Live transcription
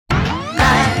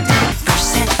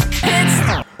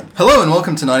Hello and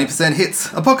welcome to 90% Hits,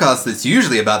 a podcast that's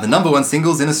usually about the number one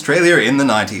singles in Australia in the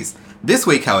 90s. This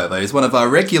week, however, is one of our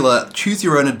regular Choose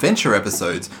Your Own Adventure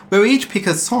episodes, where we each pick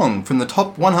a song from the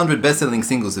top 100 best-selling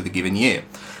singles of a given year.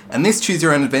 And this Choose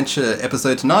Your Own Adventure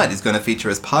episode tonight is going to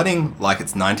feature us partying like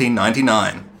it's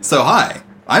 1999. So hi,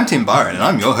 I'm Tim Byron and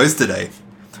I'm your host today.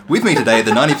 With me today at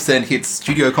the 90% Hits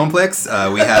studio complex,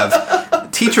 we have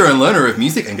teacher and learner of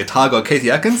music and guitar god Casey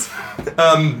Atkins.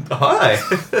 Hi.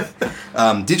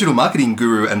 Digital marketing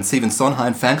guru and Stephen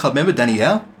Sondheim fan club member Danny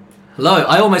Yao. Hello,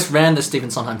 I almost ran the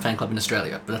Stephen Sondheim fan club in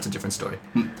Australia, but that's a different story.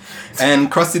 And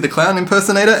Krusty the Clown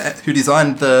impersonator who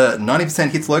designed the 90%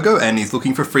 Hits logo and is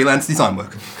looking for freelance design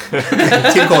work.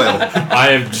 Tim Coyle. I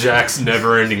am Jack's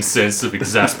never-ending sense of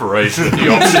exasperation at the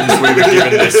options we were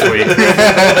given this week.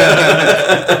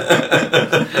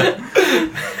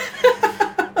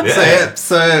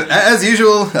 So as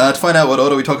usual, to find out what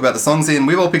order we talk about the songs in,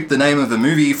 we've all picked the name of a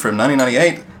movie from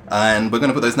 1998, and we're going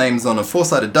to put those names on a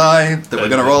four-sided die that we're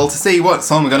going to roll to see what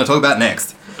song we're going to talk about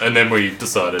next. And then we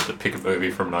decided to pick a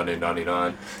movie from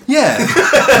 1999. Yeah,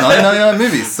 1999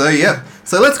 movies. So yeah,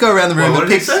 so let's go around the room What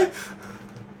and did pick. you say?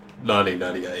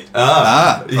 1998.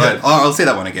 Yeah. Yeah. I'll say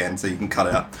that one again, so you can cut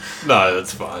it out. No,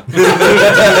 that's fine.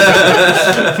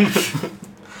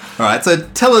 Alright, so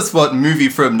tell us what movie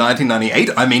from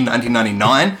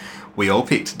 1999, we all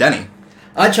picked. Danny.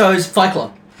 I chose Fight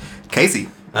Club. Casey.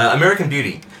 American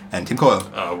Beauty. And Tim Coyle.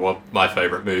 Well, my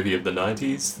favourite movie of the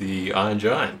 90s, The Iron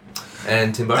Giant.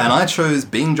 And Tim Burton. And I chose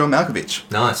Being John Malkovich.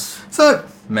 Nice. So,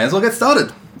 may as well get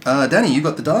started. Danny, you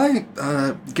got the die.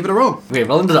 Give it a roll. We're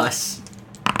rolling the dice.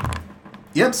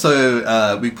 Yep,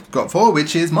 so we've got 4,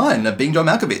 which is mine, Being John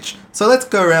Malkovich. So let's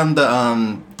go around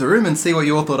the room and see what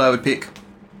you all thought I would pick.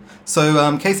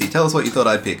 So, Casey, tell us what you thought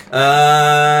I'd pick.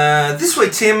 This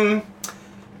week, Tim,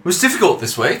 was difficult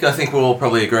this week. I think we'll all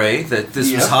probably agree that this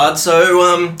was Yep. hard.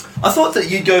 So, I thought that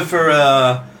you'd go for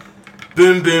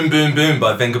Boom Boom Boom Boom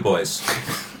by Venga Boys.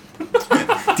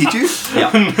 Did you?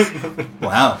 Yeah.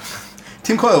 Wow.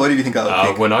 Tim Coyle, what did you think I would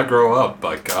pick? When I Grow Up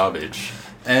by Garbage.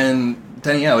 And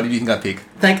Danielle, what did you think I'd pick?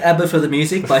 Thank ABBA for the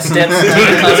music by Steps,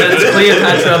 Cousins,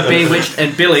 Cleopatra, Bewitched,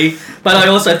 and Billy. But I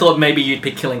also thought maybe you'd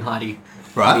pick Killing Heidi.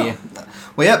 Right. Yeah.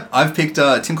 Well, yep, I've picked,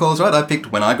 Tim Coyle's right, I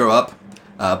picked When I Grow Up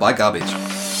by Garbage.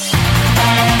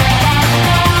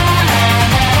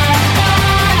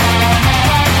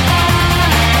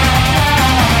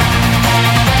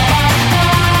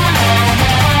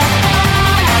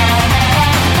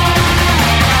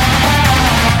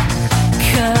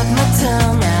 Cut my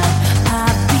tongue out,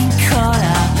 I've been caught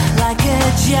out like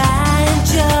a giant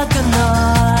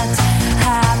juggernaut.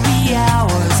 Happy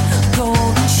hours,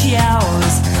 golden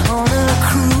showers, on a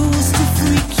cruise to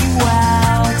freak you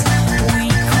out. We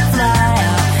could fly a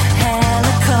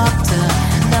helicopter,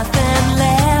 nothing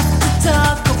left to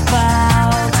talk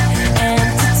about.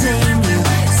 Entertain you,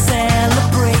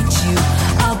 celebrate you,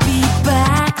 I'll be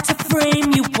back to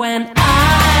frame you when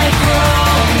I grow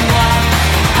up.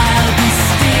 I'll be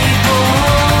stable.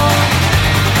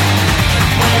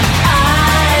 When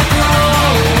I grow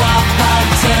up, I'll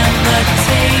turn the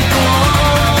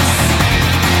tables.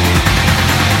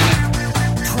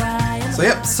 Try and So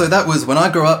yep, so that was When I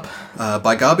Grow Up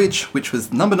by Garbage, which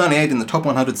was number 98 in the top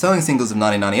 100 selling singles of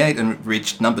 1998 and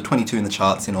reached number 22 in the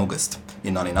charts in August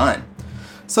in 99.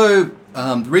 So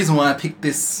the reason why I picked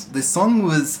this song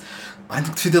was I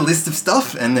looked through the list of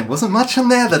stuff and there wasn't much on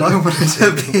there that I wanted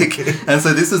to pick. And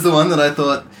so this is the one that I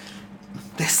thought,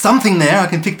 there's something there, I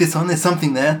can pick this on, there's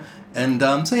something there. And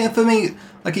so yeah, for me,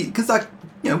 like, because like,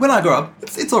 you know, When I Grow Up,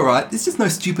 it's alright. It's just no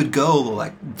stupid girl or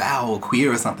like Vow or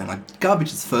Queer or something. Like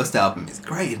Garbage's first album is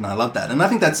great and I love that. And I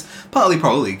think that's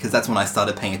probably because that's when I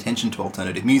started paying attention to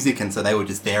alternative music, and so they were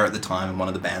just there at the time and one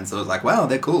of the bands that was like, wow,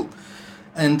 they're cool.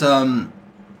 And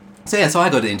so yeah, so I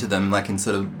got into them like in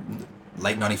sort of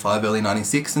late 95, early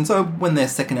 96, and so when their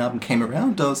second album came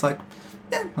around, I was like,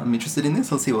 yeah, I'm interested in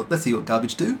this. Let's see what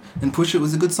Garbage do. And Push It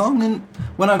was a good song, and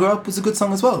When I Grow Up was a good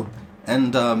song as well.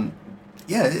 And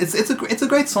yeah, it's a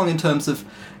great song in terms of,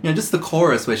 you know, just the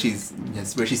chorus where she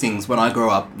sings When I Grow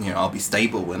Up, you know, I'll be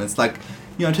stable, and it's like,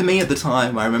 you know, to me at the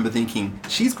time I remember thinking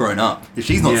she's grown up if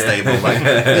she's not stable. Like,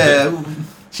 yeah,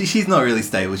 she's not really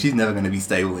stable. She's never going to be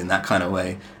stable in that kind of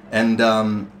way. And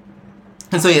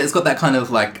so yeah, it's got that kind of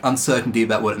like uncertainty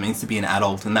about what it means to be an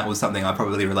adult, and that was something I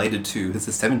probably related to as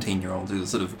a 17-year-old who was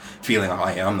sort of feeling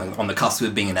like, I'm on the cusp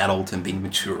of being an adult and being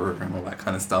mature and all that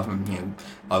kind of stuff. And you know,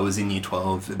 I was in year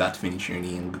 12, about to finish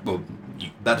uni and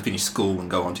about to finish school and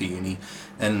go on to uni,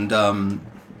 and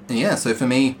yeah, so for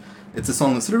me, It's a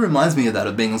song that sort of reminds me of that,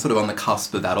 of being sort of on the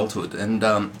cusp of adulthood. And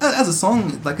as a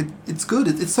song, like, it's good.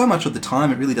 It's so much of the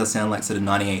time. It really does sound like sort of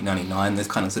 98, 99. There's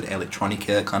kind of sort of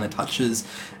electronica kind of touches.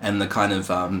 And the kind of,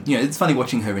 it's funny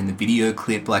watching her in the video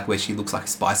clip, like, where she looks like a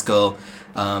Spice Girl.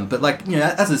 But, like,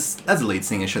 as a lead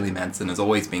singer, Shirley Manson has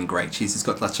always been great. She's just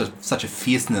got such a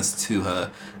fierceness to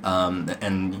her.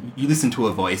 And you listen to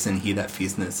her voice and hear that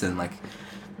fierceness, and, like,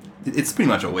 it's pretty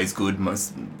much always good.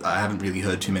 I haven't really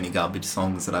heard too many Garbage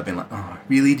songs that I've been like, oh,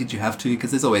 really? Did you have to?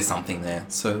 Because there's always something there.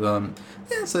 So,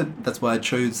 so that's why I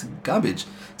chose Garbage.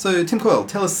 So, Tim Coyle,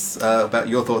 tell us about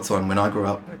your thoughts on When I Grew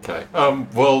Up. Okay.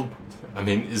 Well, I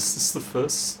mean, is this the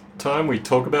first time we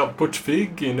talk about Butch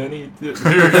Vig in any...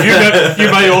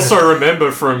 you may also remember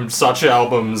from such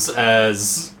albums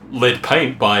as Lead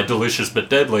Paint by Delicious But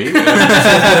Deadly.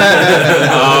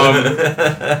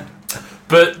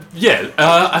 But yeah,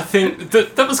 I think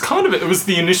that was kind of it. It was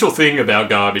the initial thing about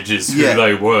Garbage is who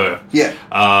they were. Yeah.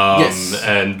 Yes.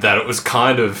 And that it was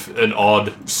kind of an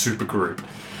odd supergroup.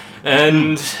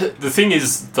 And the thing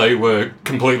is, they were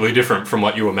completely different from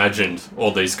what you imagined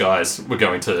all these guys were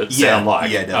going to sound like.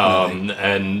 Yeah, definitely.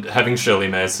 And having Shirley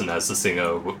Manson as the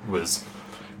singer was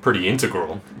pretty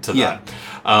integral to Yeah.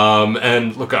 that.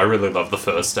 And look, I really love the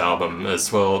first album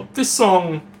as well. This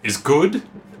song is good,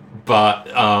 but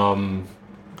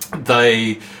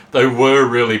they were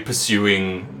really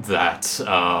pursuing that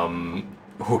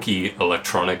hooky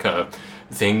electronica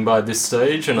thing by this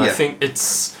stage, and I think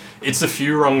it's a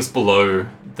few rungs below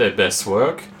their best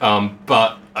work.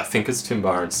 But I think, as Tim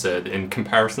Byron said, in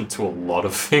comparison to a lot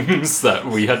of things that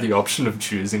we had the option of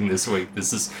choosing this week,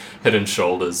 this is head and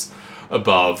shoulders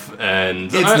above.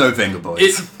 And It's no Venga Boys.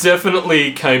 it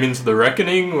definitely came into the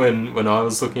reckoning when I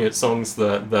was looking at songs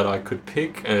that I could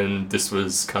pick, and this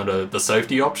was kind of the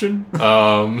safety option.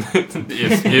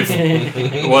 If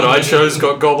what I chose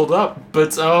got gobbled up,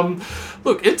 but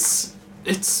look, it's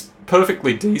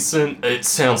perfectly decent. It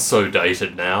sounds so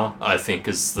dated now, I think,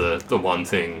 is the one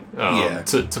thing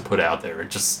to put out there. It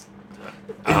just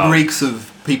It reeks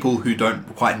of people who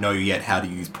don't quite know yet how to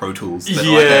use Pro Tools. But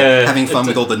having fun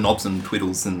with all the knobs and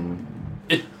twiddles and...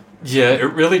 It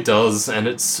really does, and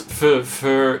it's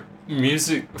for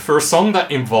music, for a song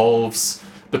that involves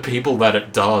the people that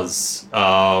it does.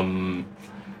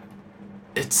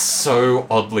 It's so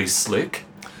oddly slick,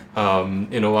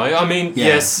 in a way. I mean,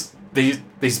 yes,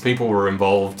 these people were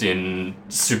involved in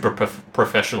super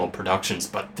professional productions,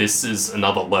 but this is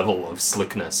another level of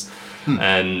slickness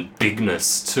and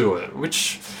bigness to it,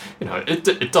 which,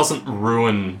 it doesn't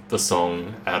ruin the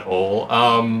song at all.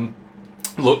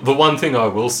 Look, the one thing I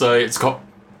will say, it's got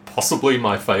possibly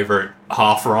my favourite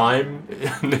half rhyme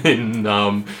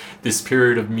in this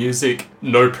period of music.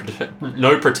 No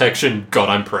protection, God,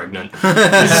 I'm pregnant.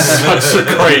 It's such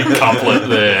a great couplet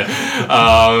there.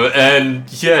 And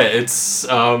yeah, it's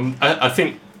I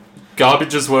think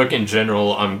Garbage's work in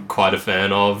general I'm quite a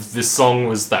fan of. This song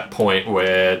was that point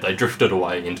where they drifted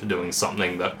away into doing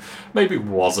something that maybe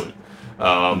wasn't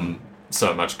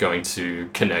so much going to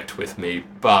connect with me,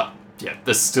 but yeah,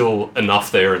 there's still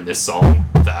enough there in this song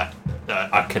that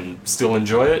I can still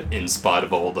enjoy it in spite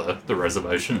of all the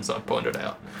reservations I pointed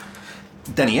out.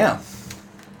 Danielle.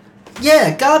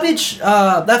 Yeah, Garbage,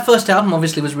 that first album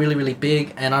obviously was really, really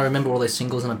big, and I remember all those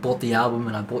singles, and I bought the album,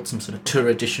 and I bought some sort of tour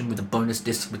edition with a bonus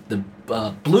disc with the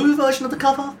blue version of the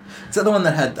cover. Is that the one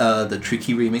that had the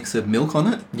Tricky remix of Milk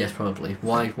on it? Yes, probably.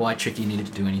 Why Tricky needed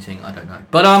to do anything, I don't know.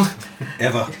 But,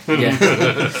 Ever. yeah.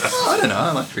 I don't know,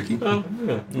 I like Tricky.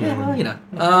 Yeah,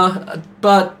 well,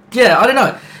 but, yeah, I don't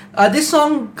know. This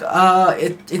song,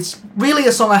 it's really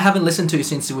a song I haven't listened to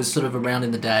since it was sort of around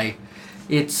in the day.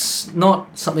 It's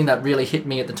not something that really hit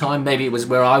me at the time. Maybe it was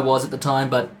where I was at the time,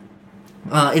 but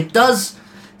it does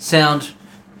sound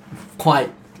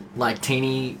quite like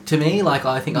teeny to me. Like,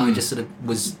 I think I just sort of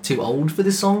was too old for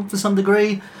this song to some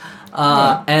degree.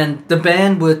 And the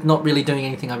band were not really doing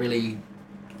anything I really...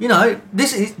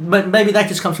 this is... But maybe that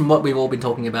just comes from what we've all been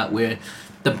talking about, where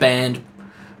the band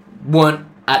weren't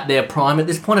at their prime at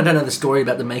this point. I don't know the story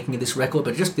about the making of this record,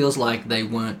 but it just feels like they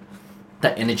weren't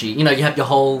that energy. You have your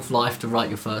whole life to write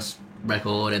your first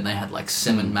record, and they had like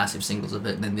 7 massive singles of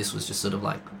it, and then this was just sort of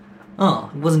like,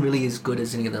 it wasn't really as good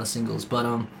as any of the other singles. But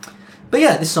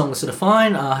yeah, this song was sort of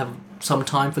fine. I have some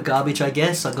time for Garbage, I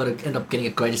guess. I got to end up getting a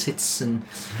greatest hits, and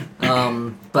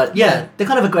but yeah, they're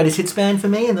kind of a greatest hits band for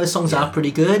me, and those songs are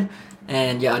pretty good.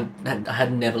 And yeah, I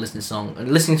had never listened to this song,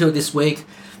 and listening to it this week,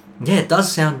 yeah, it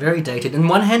does sound very dated. On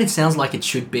one hand, it sounds like it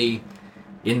should be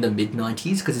in the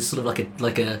mid-90s, because it's sort of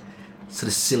like a sort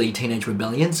of silly Teenage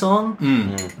Rebellion song.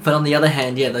 But on the other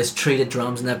hand, yeah, those treated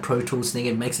drums and that Pro Tools thing,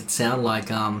 it makes it sound like,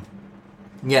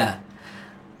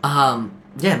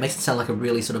 yeah, it makes it sound like a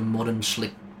really sort of modern,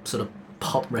 slick sort of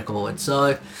pop record.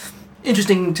 So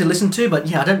interesting to listen to, but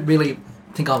yeah, I don't really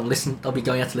think I'll be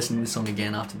going out to listen to this song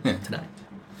again after today.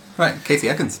 Right, Casey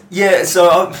Atkins. Yeah,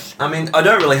 so I mean, I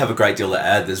don't really have a great deal to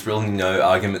add. There's really no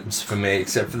arguments for me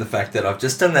except for the fact that I've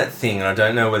just done that thing, and I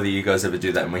don't know whether you guys ever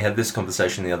do that. And we had this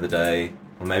conversation the other day,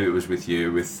 or maybe it was with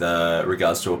you, with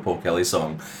regards to a Paul Kelly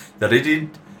song, that I did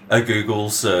a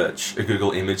Google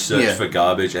image search for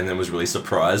garbage, and then was really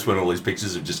surprised when all these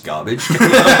pictures of just garbage came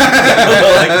up.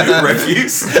 Like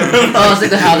refuse. Oh, is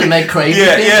it the how to make gravy?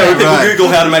 Yeah, thing? yeah. When people Google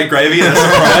how to make gravy, and are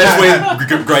surprised when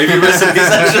gravy recipes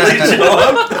actually show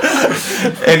up.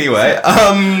 Anyway,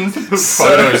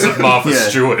 Photos of Martha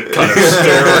Stewart kind of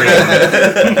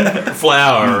stirring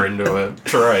flour into a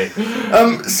tray.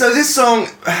 So this song,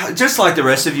 just like the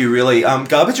rest of you, really,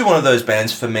 Garbage are one of those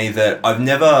bands for me that I've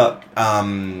never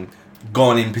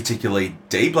gone in particularly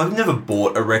deep. Like, I've never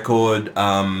bought a record,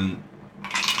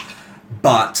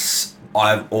 but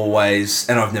I've always,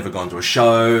 and I've never gone to a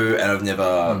show, and I've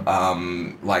never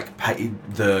paid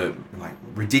the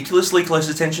ridiculously close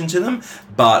attention to them,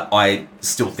 but I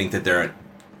still think that they're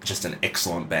just an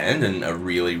excellent band and are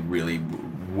really, really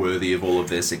worthy of all of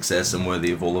their success and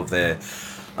worthy of all of their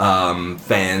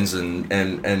fans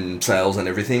and sales and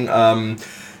everything.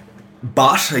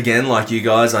 But again, like you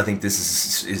guys, I think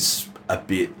this is a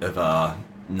bit of a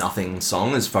nothing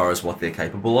song as far as what they're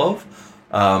capable of.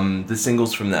 The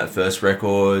singles from that first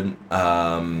record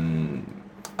are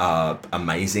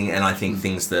amazing, and I think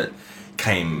things that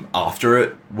came after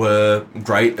it were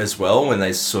great as well when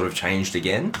they sort of changed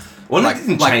again. Well, they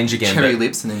didn't change again. Cherry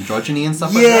Lips and Androgyny and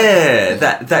stuff like that.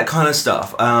 Yeah, that kind of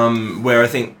stuff. Where I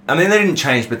think, I mean, they didn't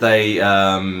change, but they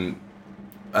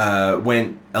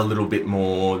went a little bit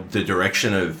more the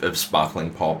direction of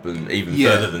sparkling pop and even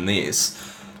further than this.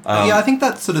 Yeah, I think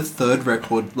that sort of third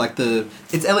record,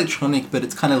 it's electronic, but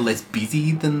it's kind of less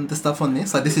busy than the stuff on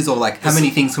this. Like, this is all like, how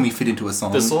many things can we fit into a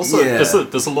song? There's also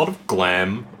there's a lot of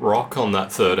glam rock on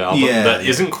that third album that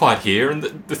isn't quite here. And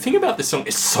the thing about this song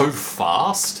is so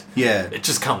fast. Yeah. It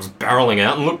just comes barreling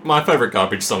out. And look, my favourite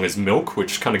Garbage song is Milk,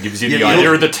 which kind of gives you the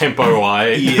idea of the tempo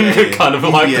I kind of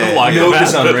like Milk about.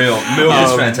 is unreal. Milk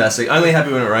is fantastic. Only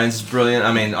Happy When It Rains is brilliant.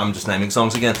 I mean, I'm just naming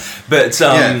songs again. But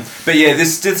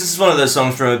this is one of those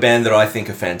songs from a band that I think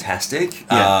are fantastic.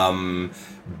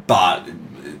 But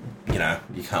you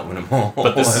can't win them all.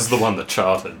 But this is the one that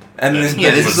charted. And this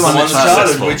is the one that charted,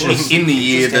 successful. which was in the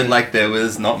year that there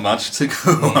was not much to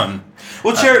go on.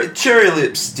 Well, Cherry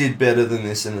Lips did better than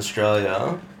this in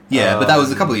Australia. Yeah, but that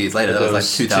was a couple of years later. That was like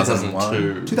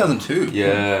 2002. 2002.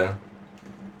 Yeah.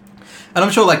 And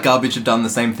I'm sure Garbage have done the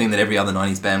same thing that every other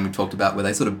 90s band we've talked about, where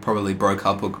they sort of probably broke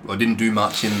up or didn't do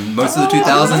much in most of the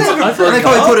 2000s. I And they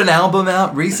probably put an album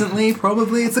out recently,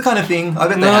 probably. It's the kind of thing. I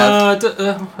bet they have.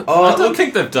 I don't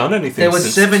think they've done anything There was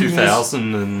since 7 years.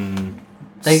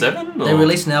 2007. They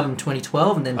released an album in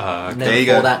 2012, and then, There you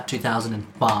before go. that,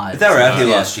 2005. They were out here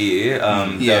Yeah. last year.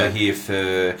 They were here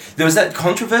for... There was that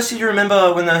controversy, do you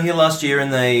remember, when they were here last year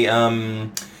and they...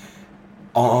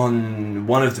 on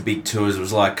one of the big tours, it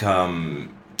was Soundwave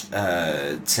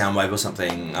or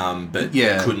something, but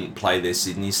couldn't play their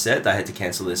Sydney set. They had to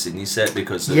cancel their Sydney set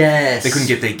because they couldn't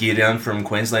get their gear down from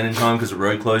Queensland in time because of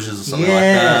road closures or something like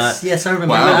that. Yes, I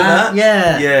remember Remember that.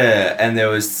 that? Yeah, and there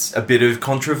was a bit of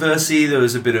controversy. There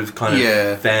was a bit of kind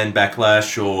of fan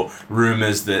backlash or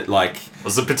rumours that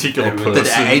was a particular person.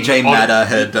 That AJ Matter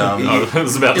had. I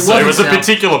was about to say, it was a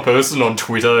particular person on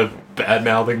Twitter bad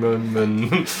mouthing them and.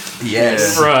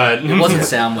 Yes. Right. It wasn't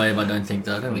Soundwave, I don't think,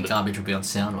 though. I don't think Garbage would be on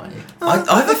Soundwave.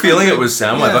 I have a feeling it was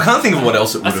Soundwave. I can't think of what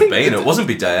else it would have been. It wasn't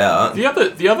Big Day Out.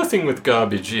 The other thing with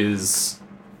Garbage is,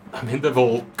 I mean, they've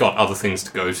all got other things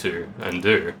to go to and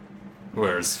do.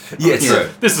 Whereas true.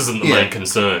 This isn't the main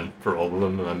concern for all of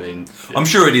them. I mean, I'm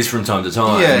sure it is from time to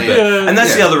time. And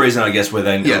that's the other reason, I guess, why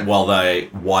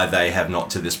they have not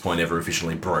to this point ever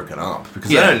officially broken up, because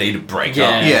they don't need to break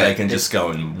up. They can just go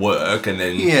and work and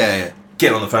then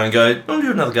get on the phone and go, "Oh,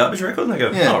 do another Garbage record," and they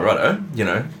go, "Oh, righto,"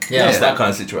 it's that kind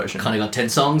of situation. Kind of got 10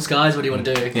 songs, guys. What do you want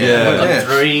to do? Yeah. Got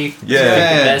 3.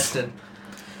 Yeah. The best. And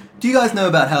Do you guys know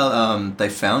about how they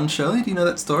found Shirley? Do you know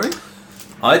that story?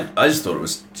 I just thought it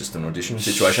was just an audition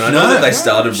situation. I know that they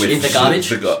started with In the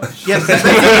Garbage? Yeah,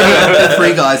 the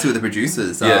 3 guys who were the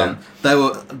producers.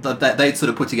 They'd sort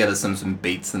of put together some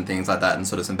beats and things like that, and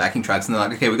sort of some backing tracks, and they're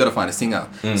like, okay, we've got to find a singer.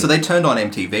 So they turned on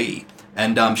MTV,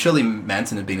 and Shirley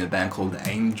Manson had been in a band called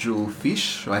Angel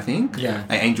Fish, I think. Yeah.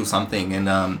 Angel something,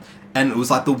 and and it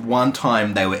was like the one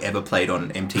time they were ever played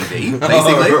on MTV,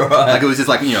 basically. Right. Like it was just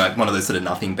like, you know, like one of those sort of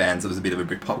nothing bands. It was a bit of a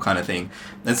Britpop kind of thing.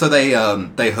 And so they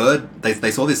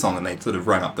saw this song and they sort of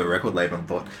rang up the record label and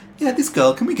thought, yeah, this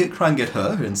girl, can we try and get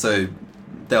her? And so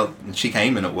she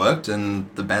came and it worked and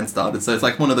the band started. So it's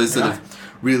like one of those sort of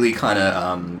really kind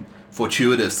of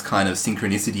fortuitous kind of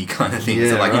synchronicity kind of things. Yeah,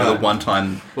 so like, you know, right. the one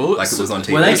time Well, like it was on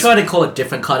TV. Were they trying to call a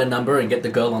different kind of number and get the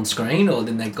girl on screen, or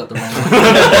then they got the wrong one? They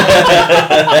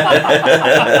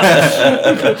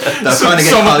were trying to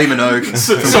get Kylie Minogue.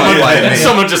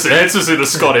 Someone just answers in a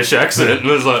Scottish accent and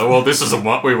was like, well, this isn't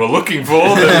what we were looking for.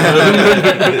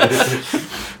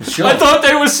 Sure. I thought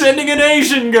they were sending an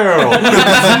Asian girl.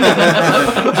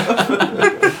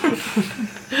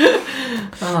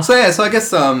 So yeah, so I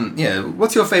guess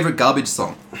what's your favorite Garbage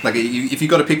song? Like if you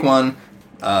got to pick one,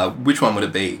 which one would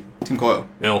it be? Tim Coyle.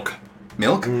 Milk.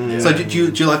 Milk. So do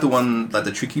you like the one, like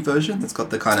the tricky version that's got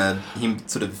the kind of him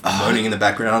sort of moaning in the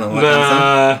background and all that kind of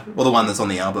stuff? Or the one that's on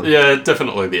the album? Yeah,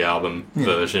 definitely the album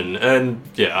version. And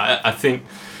yeah, I think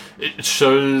it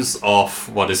shows off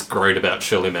what is great about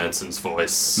Shirley Manson's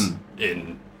voice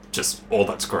in just all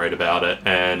that's great about it,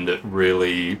 and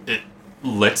it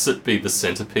lets it be the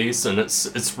centerpiece, and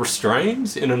it's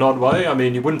restrained in an odd way. I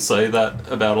mean, you wouldn't say that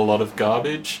about a lot of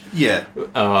Garbage. Yeah.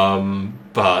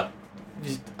 But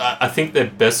I think their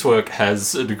best work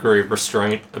has a degree of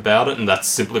restraint about it, and that's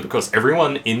simply because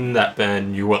everyone in that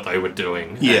band knew what they were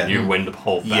doing and knew when to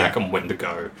hold back and when to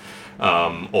go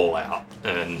all out.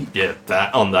 And yeah,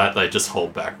 that they just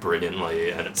hold back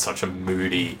brilliantly, and it's such a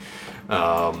moody,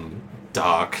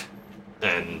 dark,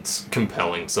 and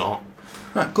compelling song.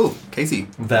 Right, cool. Casey.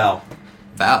 Val.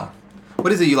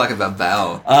 What is it you like about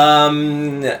Val?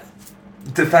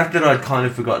 The fact that I'd kind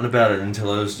of forgotten about it until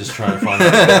I was just trying to find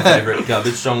out what my favourite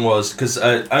Garbage song was, because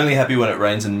Only Happy When It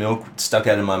Rains and Milk stuck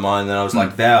out in my mind, and then I was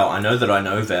like, Val, I know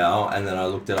Val, and then I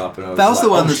looked it up and I was Val's like, the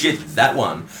one oh that's- shit, that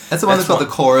one. That's the one that's got the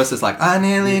chorus. It's like, I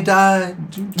nearly died.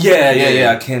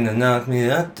 Yeah, can you knock me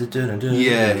up?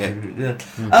 Yeah.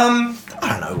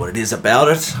 I don't know what it is about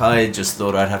it. I just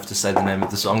thought I'd have to say the name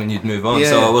of the song and you'd move on,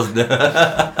 so Yeah. I wasn't...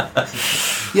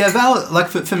 Yeah, Val, like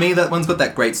for me, that one's got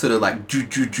that great sort of like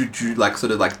like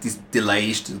sort of like this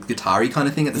delayed guitar-y kind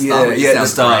of thing at the start. which at the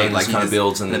sounds start, great, like you kind of just-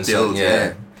 builds and then builds.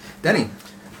 Yeah. Danny.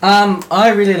 I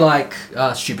really like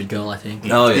Stupid Girl, I think.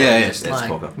 Oh yeah, Yeah, Just it's like,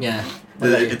 proper. yeah. What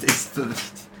about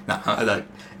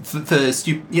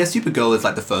you? Stupid Girl is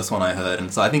like the first one I heard,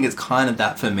 and so I think it's kind of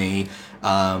that for me.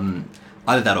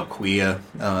 Either that or Queer.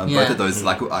 Both of those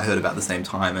like I heard about the same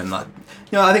time, and like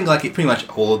I think like pretty much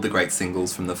all of the great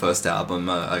singles from the first album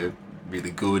are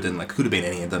really good, and like could have been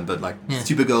any of them, but like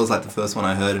Stupid Girl is like the first one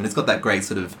I heard, and it's got that great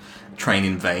sort of Train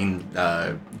in Vain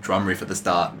drum riff at the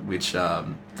start, which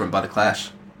from by the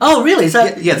Clash. Oh, really? Is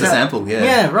that? Yeah, it's is a that- sample. Yeah.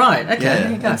 Yeah, right. Okay,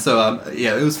 there you go. And so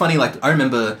it was funny. Like I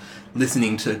remember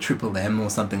listening to Triple M or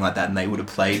something like that, and they would have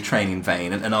played Train in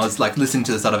Vain, and I was like listening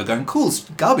to the start of it, going, "Cool, it's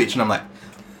Garbage," and I'm like,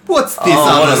 "What's this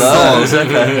other song?"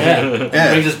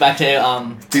 Yeah. Brings us back to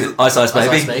Ice Ice Baby.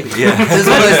 Ice Baby. Yeah. It's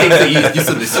one of those things that you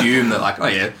sort of assume that like, oh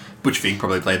yeah, Butch Vig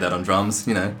probably played that on drums,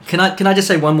 you know. Can I just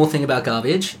say one more thing about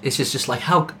Garbage? It's just like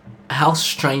how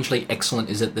strangely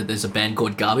excellent is it that there's a band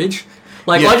called Garbage?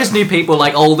 Like I just knew people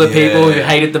like older people who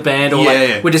hated the band or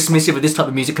were dismissive of this type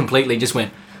of music completely. Just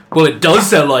went, well, it does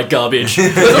sound like Garbage.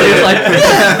 It's like,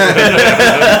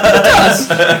 it does.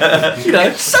 You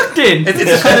know, sucked in.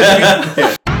 It's kind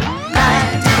of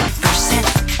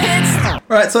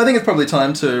All right, so I think it's probably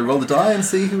time to roll the die and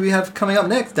see who we have coming up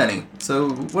next, Danny. So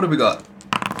what have we got?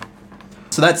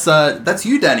 So that's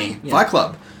you, Danny. Fight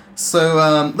Club.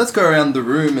 So let's go around the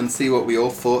room and see what we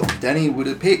all thought Danny would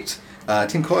have picked.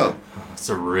 Tim Coyle. It's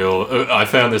I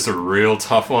found this a real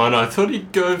tough one. I thought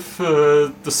he'd go for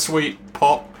the sweet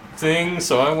pop thing,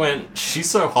 so I went She's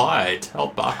So High, Tal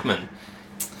Bachman.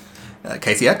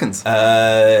 Casey Atkins.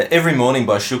 Every Morning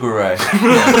by Sugar Ray.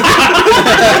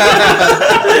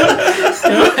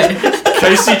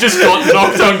 Casey just got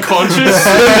knocked unconscious.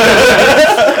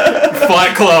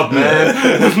 Fight Club, man.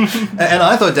 And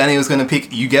I thought Danny was going to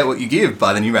pick You Get What You Give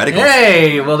by the New Radicals.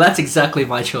 Hey, well, that's exactly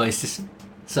my choice.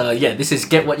 So yeah, this is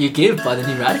Get What You Give by the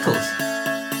New Radicals. Hey!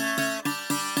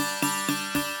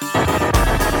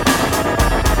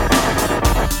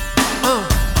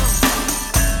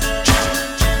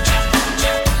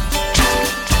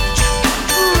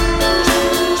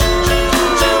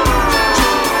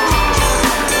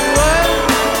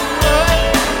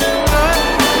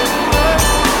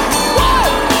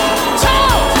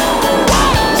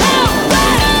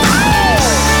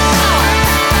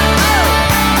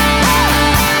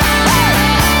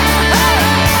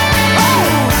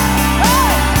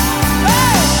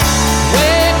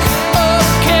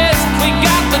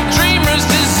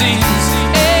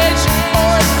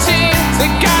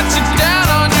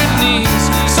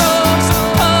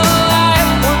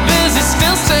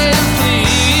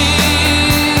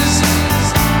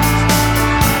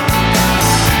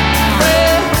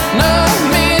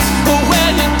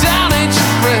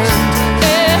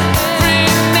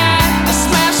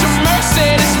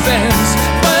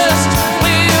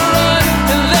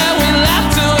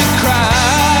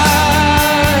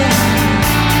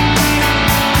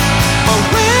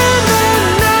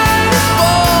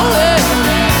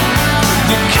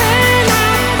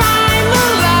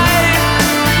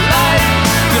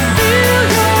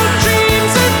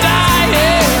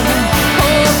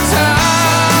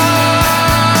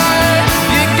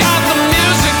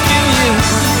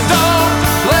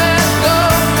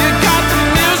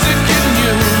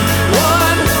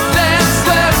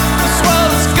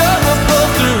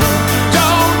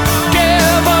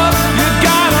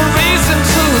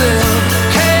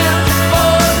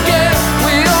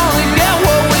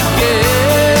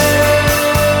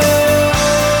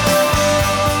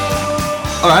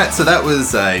 Alright, so that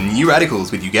was New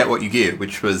Radicals with You Get What You Give,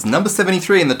 which was number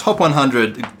 73 in the top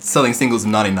 100 selling singles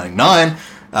of 1999,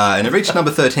 and it reached number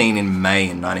 13 in May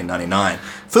in 1999.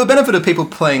 For the benefit of people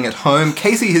playing at home,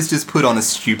 Casey has just put on a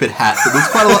stupid hat that looks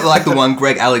quite a lot like the one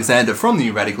Greg Alexander from the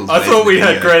New Radicals I wears thought in we the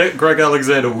had video. Greg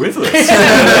Alexander with us.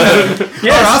 Our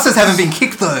asses haven't been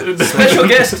kicked though. Special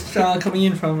guest coming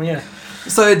in from, yeah.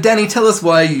 So, Danny, tell us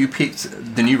why you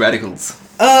picked the New Radicals.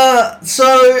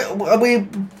 So a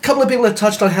couple of people have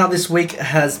touched on how this week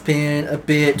has been a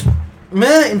bit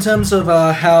meh in terms of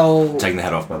how. Taking the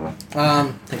hat off, by the way.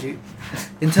 Thank you.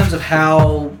 In terms of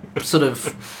how sort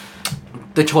of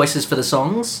the choices for the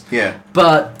songs, Yeah.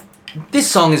 but this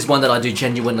song is one that I do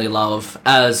genuinely love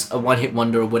as a one-hit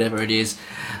wonder or whatever it is.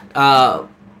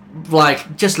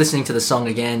 Like just listening to the song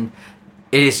again,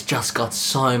 it's just got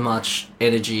so much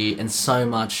energy and so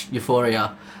much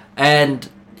euphoria, and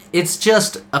it's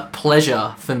just a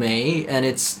pleasure for me. And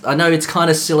I know it's kind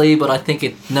of silly, but I think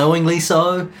it knowingly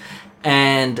so,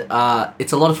 and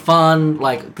it's a lot of fun.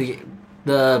 Like the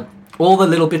all the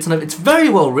little bits, and it's very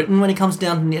well written when it comes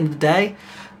down to the end of the day.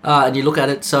 And you look at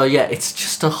it, so yeah, it's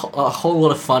just a whole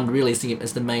lot of fun. Really,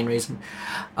 is the main reason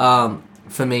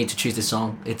for me to choose this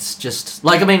song. It's just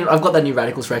like, I mean, I've got that New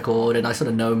Radicals record, and I sort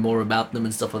of know more about them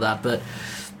and stuff like that. But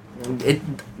it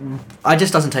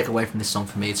just doesn't take away from this song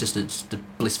for me. It's just a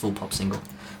blissful pop single.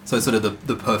 So it's sort of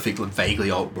the perfect, vaguely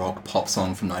alt rock pop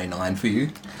song from '99 for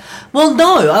you. Well,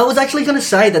 no, I was actually going to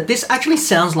say that this actually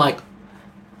sounds like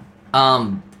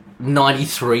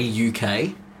 93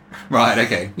 UK. Right.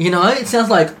 Okay. You know, it sounds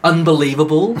like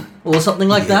Unbelievable or something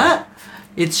like that.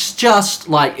 It's just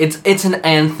like it's an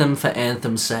anthem for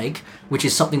anthem's sake, which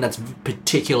is something that's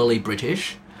particularly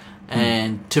British,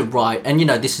 and to write. And you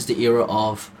know, this is the era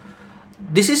of.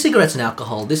 This is Cigarettes and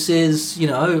Alcohol. This is, you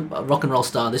know, Rock and Roll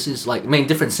Star. This is like, I mean,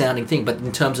 different sounding thing, but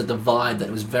in terms of the vibe, that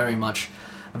it was very much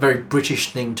a very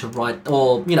British thing to write.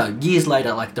 Or, you know, years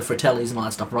later, like the Fratellis and all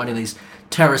that stuff, writing these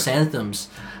terrace anthems.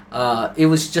 It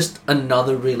was just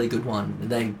another really good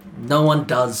one. No one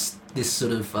does this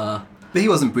sort of. But he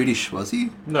wasn't British, was he?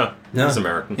 No, No. he's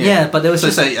American. Yeah, but there was So-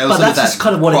 just. so it was but sort of that's that just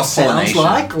kind of what it sounds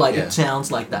cross-pollination. like. Yeah. It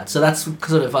sounds like that. So that's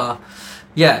sort of.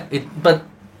 Yeah. But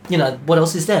you know what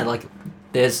else is there? Like,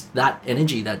 there's that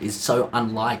energy that is so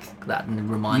unlike that, and it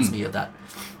reminds me of that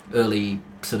early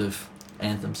sort of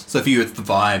anthems. So for you, it's the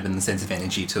vibe and the sense of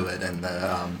energy to it, and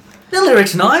the The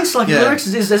lyrics nice. Like Yeah. the lyrics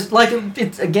is like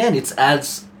it's again it's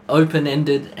as open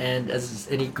ended and as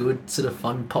any good sort of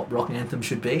fun pop rock anthem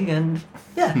should be, and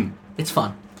yeah, it's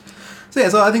fun. So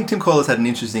I think Tim Corliss had an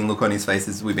interesting look on his face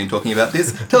as we've been talking about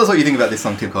this. Tell us what you think about this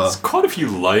song, Tim Corliss. Quite a few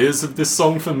layers of this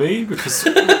song for me because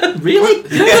Really?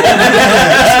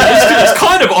 it's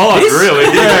kind of odd, really.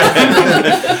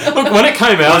 Yeah. Look, when it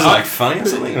came out, Was it like funny or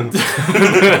something?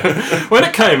 when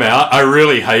it came out, I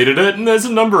really hated it, and there's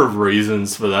a number of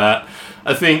reasons for that.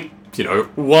 I think, you know,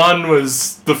 one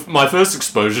was my first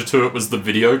exposure to it was the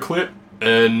video clip,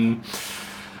 and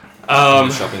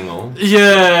Shopping mall.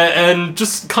 yeah, and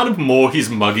just kind of more his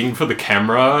mugging for the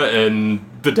camera and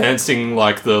the dancing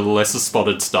like the lesser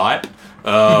spotted stipe.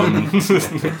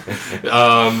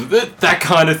 That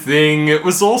kind of thing. It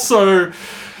was also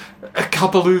a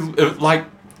couple who, like,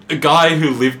 a guy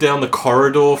who lived down the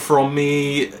corridor from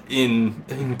me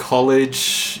in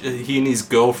college. He and his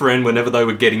girlfriend, whenever they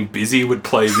were getting busy, would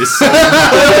play this song.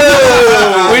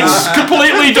 Which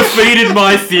completely defeated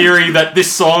my theory that this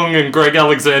song and Greg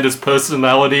Alexander's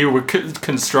personality were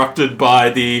constructed by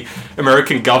the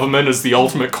American government as the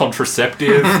ultimate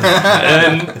contraceptive.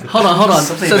 And Hold on.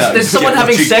 Something So about there's someone get what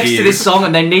having you sex to give. this song,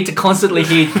 and they need to constantly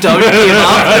hear "Don't give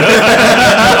up."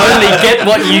 Only get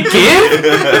what you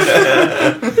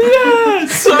give. yeah,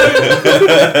 so...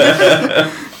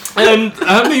 And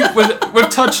I mean, we've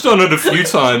touched on it a few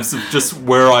times of just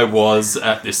where I was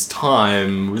at this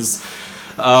time. Was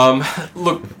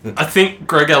look, I think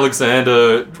Greg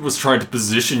Alexander was trying to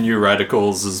position New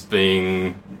Radicals as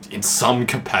being, in some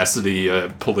capacity, a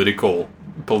political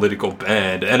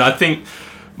band, and I think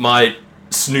my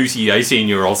snooty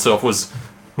 18-year-old self was,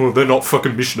 well, they're not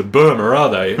fucking Mission of Burma, are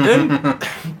they? And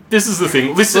this is the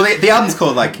thing. Listen, So the album's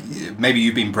called, like, Maybe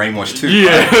You've Been Brainwashed Too.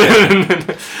 yeah.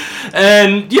 Right?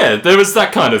 And yeah, there was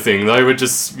that kind of thing. They were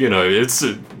just, you know,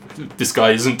 this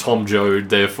guy isn't Tom Joad,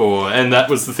 therefore, and that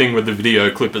was the thing with the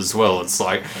video clip as well. It's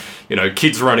like, you know,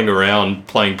 kids running around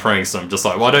playing pranks, and I'm just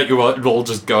like, why don't you all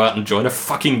just go out and join a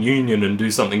fucking union and do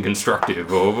something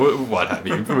constructive, or what have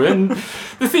you? And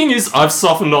the thing is, I've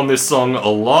softened on this song a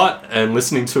lot, and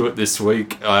listening to it this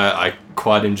week, I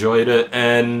quite enjoyed it,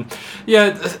 and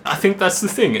yeah, I think that's the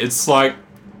thing. It's like,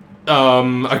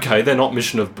 okay, they're not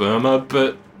Mission of Burma,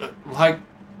 but like,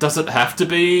 does it have to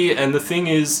be? And the thing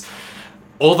is,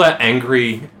 all that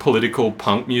angry political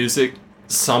punk music,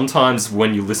 sometimes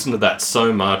when you listen to that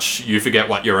so much, you forget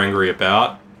what you're angry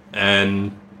about.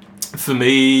 And for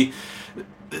me,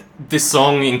 this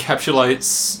song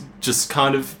encapsulates just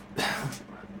kind of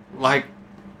like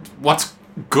what's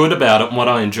good about it and what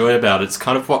I enjoy about it. It's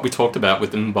kind of what we talked about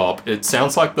with Mbop. It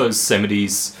sounds like those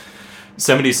 70s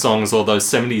songs or those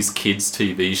 70s kids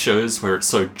TV shows where it's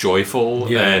so joyful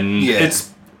and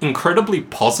it's incredibly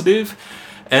positive.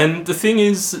 And the thing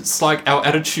is, it's like our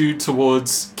attitude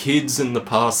towards kids in the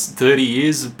past 30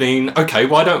 years have been, okay,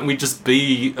 why don't we just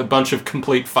be a bunch of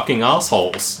complete fucking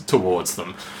assholes towards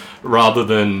them? Rather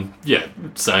than,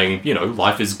 saying,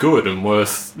 life is good and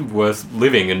worth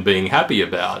living and being happy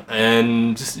about.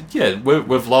 And,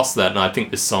 we've lost that, and I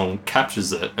think this song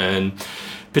captures it. And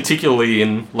particularly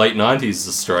in late 90s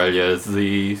Australia,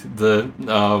 the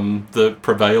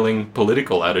prevailing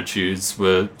political attitudes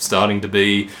were starting to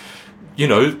be,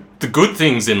 the good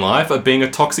things in life are being a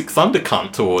toxic thunder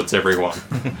cunt towards everyone.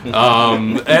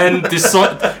 And this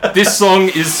song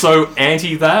is so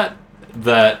anti that,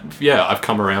 I've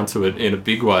come around to it in a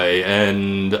big way,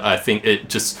 and I think it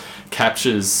just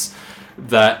captures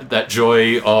that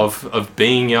joy of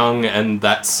being young, and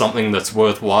that's something that's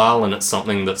worthwhile, and it's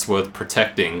something that's worth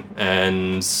protecting.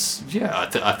 And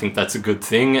I think that's a good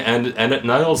thing, and it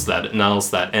nails that. It nails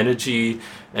that energy,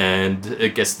 and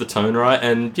it gets the tone right,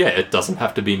 and it doesn't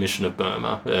have to be Mission of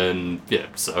Burma. And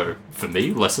so for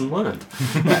me, lesson learned.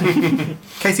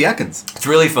 Casey Atkins. It's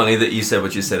really funny that you said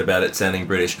what you said about it sounding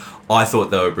British. I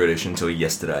thought they were British until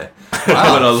yesterday when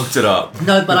I looked it up.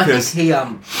 No, but because I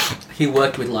think he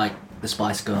worked with like the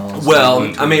Spice Girls.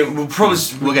 Well, I mean, we'll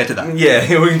get to that.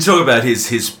 Yeah, we can talk about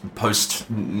his post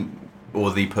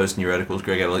or the post New Radicals,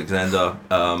 Greg Alexander,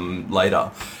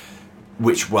 later.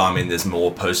 Which, well, I mean, there's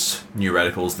more post New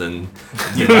Radicals than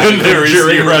there is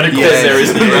New Radicals. Yeah, there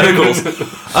is New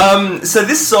Radicals. So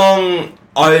this song,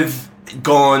 I've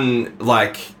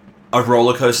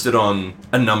roller coasted on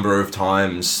a number of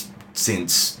times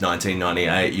since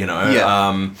 1998.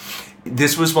 Yeah.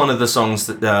 This was one of the songs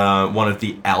that one of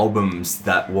the albums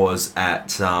that was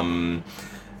at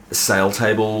sale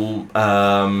table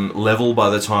level by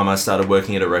the time I started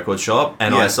working at a record shop,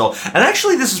 and I sold. And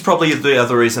actually, this is probably the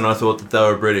other reason I thought that they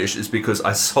were British, is because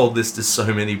I sold this to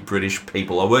so many British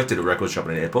people. I worked at a record shop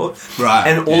at an airport, right?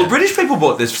 And all the British people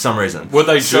bought this for some reason. Were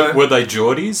they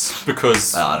Geordies?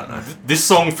 Because I don't know. This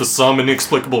song, for some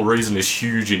inexplicable reason, is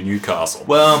huge in Newcastle.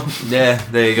 Well, yeah,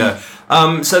 there you go.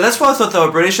 So that's why I thought they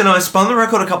were British, and I spun the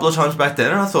record a couple of times back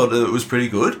then, and I thought it was pretty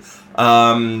good.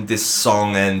 This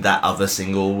song and that other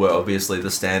single were obviously the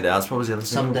standouts. What was the other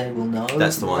single? Someday We'll Know.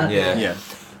 That's the one, yeah. Yeah.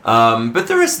 But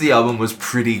the rest of the album was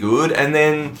pretty good, and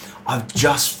then I've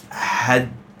just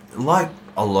had, like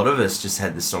a lot of us, just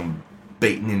had this song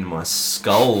beaten into my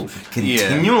skull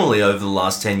continually over the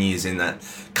last 10 years in that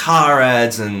car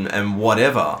ads and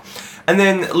whatever. And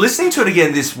then listening to it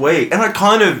again this week, and I'd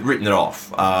kind of written it off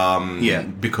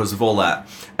because of all that.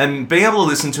 And being able to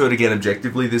listen to it again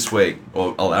objectively this week,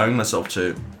 or allowing myself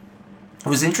to, it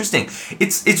was interesting.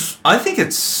 I think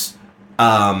it's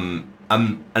an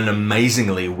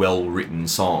amazingly well-written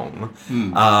song.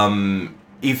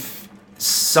 If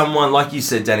someone, like you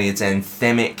said, Danny, it's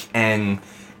anthemic, and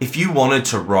if you wanted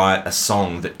to write a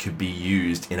song that could be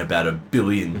used in about a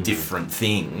billion different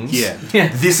things,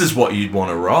 this is what you'd want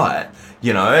to write.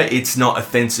 It's not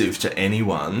offensive to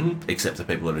anyone except the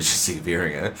people that are just sick of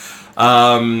hearing it.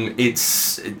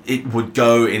 It would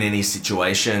go in any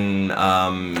situation,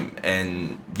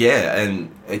 and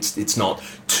it's not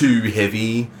too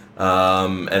heavy,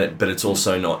 but it's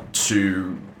also not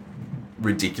too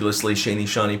ridiculously sheeny,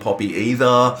 shiny, poppy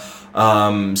either.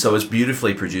 So it's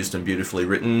beautifully produced and beautifully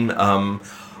written.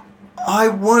 I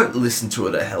won't listen to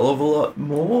it a hell of a lot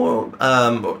more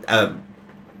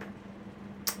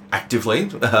actively.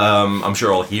 I'm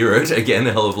sure I'll hear it again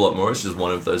a hell of a lot more. It's just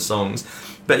one of those songs.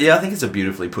 But I think it's a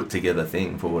beautifully put together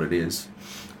thing for what it is.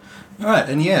 All right,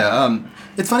 and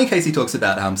it's funny Casey talks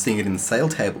about seeing it in the sale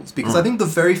tables, because I think the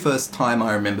very first time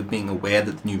I remember being aware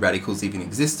that the New Radicals even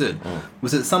existed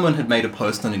was that someone had made a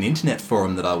post on an internet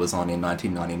forum that I was on in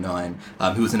 1999,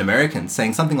 who was an American,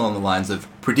 saying something along the lines of,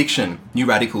 prediction, New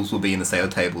Radicals will be in the sale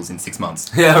tables in 6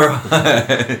 months. Yeah,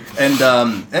 right.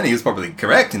 And he was probably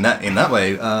correct in that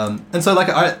way. And so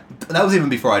that was even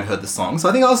before I'd heard the song, so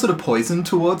I think I was sort of poisoned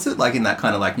towards it, like in that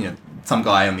kind of some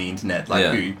guy on the internet,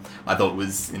 who I thought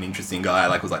was an interesting guy,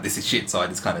 was like, this is shit, so I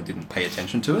just kind of didn't pay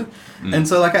attention to it. And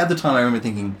so, at the time, I remember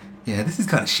thinking, yeah, this is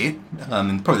kind of shit.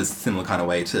 And probably a similar kind of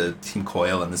way to Tim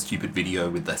Coyle and the stupid video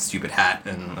with the stupid hat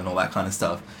and all that kind of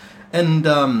stuff. And,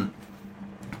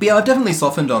 But yeah, I've definitely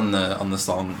softened on the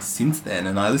song since then,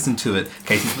 and I listened to it.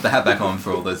 Casey's put the hat back on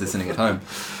for all those listening at home.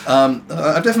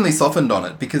 I've definitely softened on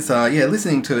it because,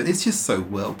 listening to it, it's just so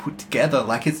well put together.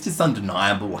 Like, it's just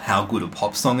undeniable how good a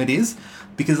pop song it is.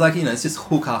 Because, like, it's just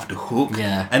hook after hook.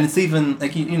 Yeah. And it's even,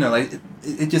 like, like,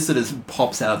 it just sort of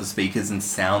pops out of the speakers and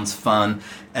sounds fun.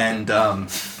 And,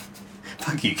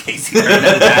 fuck you, Casey. But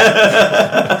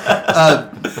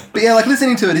yeah, like,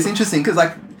 listening to it is interesting because,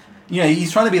 like,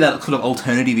 he's trying to be that sort of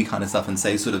alternative-y kind of stuff and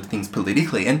say sort of things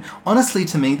politically. And honestly,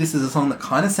 to me, this is a song that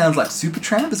kind of sounds like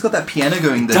Supertramp. It's got that piano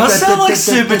going. Does sound like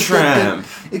Supertramp.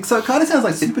 It kind of sounds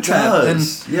like Supertramp. And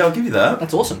yeah, I'll give you that.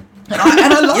 That's awesome. I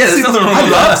love Yeah, there's nothing wrong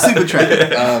with love that.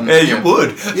 Supertramp. Yeah, you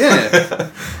would. Yeah.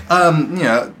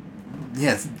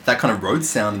 It's that kind of road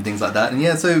sound and things like that. And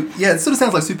it sort of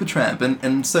sounds like Supertramp.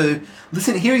 And so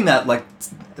hearing that, like,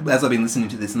 as I've been listening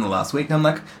to this in the last week, I'm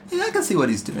like, yeah, I can see what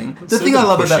he's doing. The thing I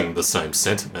love pushing about the same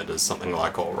sentiment as something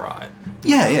like All Right.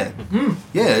 yeah,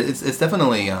 it's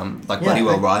definitely like Bloody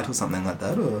Well Right or something like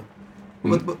that. Or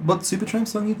what Supertramp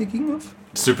song are you thinking of?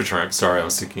 Supertramp, sorry, I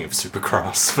was thinking of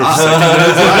Supercross for a second.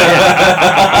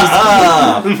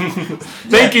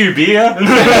 Thank you, beer. For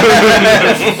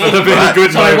the very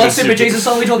good Sorry, moment, what Super Jesus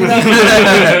song are we talking about?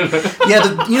 Yeah,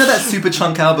 that Super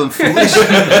Chunk album, Foolish.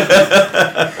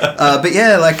 But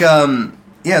yeah, like, so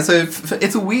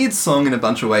it's a weird song in a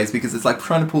bunch of ways because it's like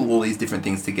trying to pull all these different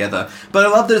things together. But I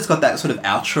love that it's got that sort of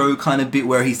outro kind of bit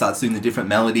where he starts doing the different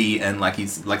melody and like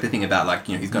he's like the thing about like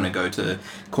he's going to go to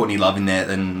Courtney Love in there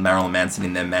and Marilyn Manson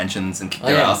in their mansions and kick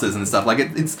their asses and stuff. Like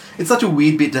it's such a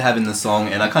weird bit to have in the song,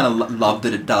 and I kind of love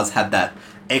that it does have that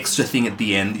extra thing at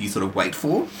the end that you sort of wait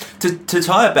for. To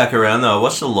tie it back around though, I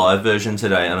watched the live version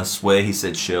today and I swear he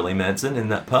said Shirley Manson in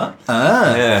that part.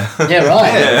 Yeah, right.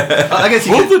 Yeah. I guess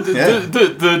you Well, could,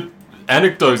 the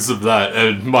anecdotes of that,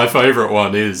 and my favourite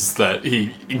one is that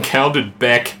he encountered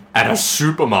Beck at a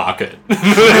supermarket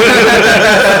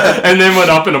and then went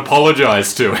up and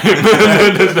apologised to him.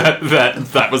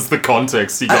 that was the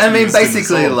context he got. I mean, used in the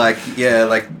basically,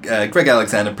 song. Greg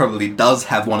Alexander probably does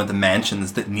have one of the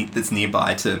mansions that's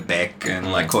nearby to Beck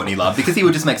and like Courtney Love because he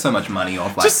would just make so much money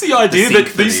off like just the idea sink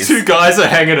that for these this. two guys are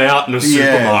hanging out in a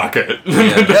supermarket.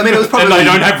 I mean, it was probably and they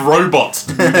don't have robots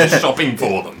to do their shopping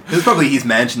for them. It was probably his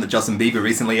mansion that Justin Bieber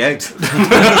recently egged.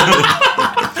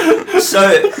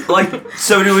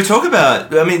 So do we talk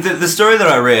about? I mean, the story that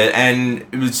I read, and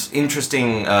it was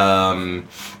interesting.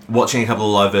 Watching a couple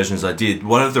of live versions I did,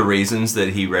 one of the reasons that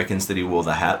he reckons that he wore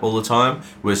the hat all the time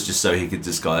was just so he could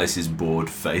disguise his bored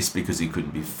face because he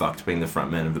couldn't be fucked being the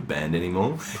frontman of a band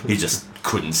anymore. He just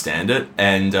couldn't stand it,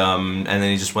 and then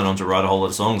he just went on to write a whole lot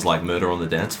of songs like "Murder on the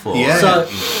Dance Floor." Yeah.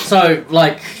 So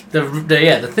like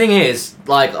the thing is,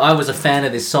 like, I was a fan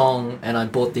of this song and I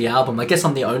bought the album. I guess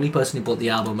I'm the only person who bought the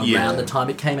album around the time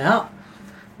it came out,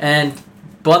 and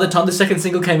by the time the second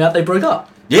single came out, they broke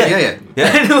up. Yeah.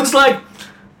 And it was like,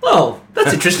 oh,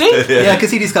 that's interesting. Yeah, because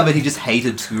he discovered he just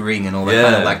hated touring and all that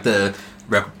kind of like the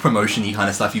promotion-y kind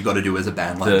of stuff you've got to do as a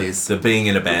band like this. The being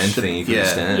in a band thing you couldn't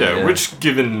stand. Yeah, which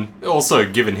given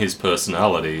his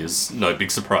personality is no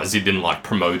big surprise. He didn't like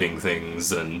promoting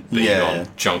things and being on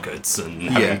junkets and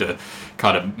having to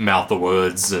kind of mouth the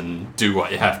words and do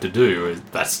what you have to do.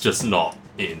 That's just not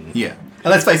in. Yeah. And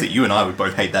let's face it, you and I would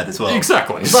both hate that as well.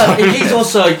 Exactly. But he's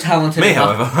also talented Me,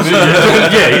 enough. however.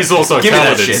 Yeah, he's also Give me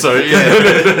that talented. shit. So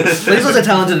But he's also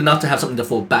talented enough to have something to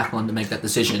fall back on to make that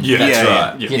decision. yeah, That's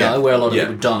Yeah, right. yeah. You know, where a lot of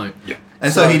people don't. Yeah.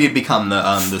 And so he did become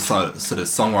the sort of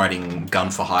songwriting gun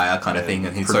for hire kind of thing.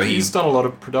 And He's he's done a lot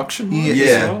of production. Yeah. work as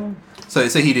Yeah. well. So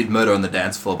he did "Murder on the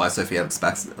Dance Floor" by Sophie Ellis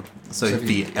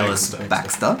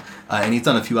Baxter, and he's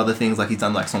done a few other things, like he's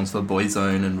done like songs for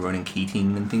Boyzone and Ronan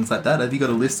Keating and things like that. Have you got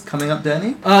a list coming up,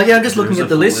 Danny? Yeah, I'm just looking There's at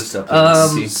the a full list. list up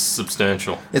there. It's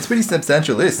substantial. It's a pretty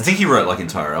substantial I list. think he wrote like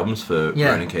entire albums for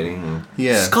Yeah. Ronan Keating.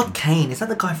 Yeah. Scott Kane, is that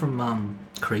the guy from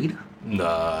Creed?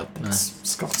 Nah, that's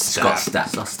Scott Scott Stapp.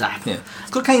 Scott Stapp. Yeah.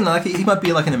 Scott Kane, like he might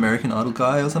be like an American Idol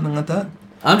guy or something like that.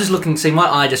 I'm just looking. See, my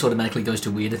eye just automatically goes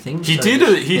to weirder things. He so did.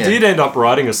 just- Did end up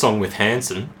writing a song with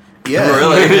Hanson. Yeah.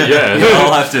 Really? Yeah.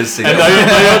 I'll have to see. And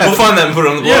that. We'll find that and put it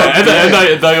on the blog.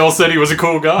 Yeah, and they all said he was a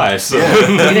cool guy. So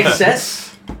In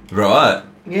Excess. Right.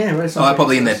 Yeah, right. Oh,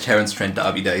 probably in their Terence Trent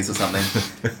Derby days or something.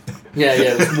 Yeah,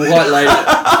 it was quite late.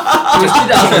 It was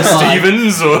 2005.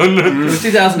 Stevens or It was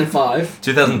 2005.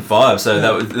 2005.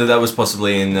 So that was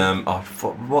possibly in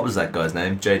what was that guy's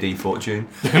name? J.D. Fortune.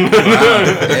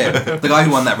 Yeah. The guy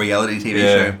who won that reality TV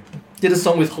show. Did a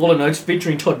song with Hall & Oates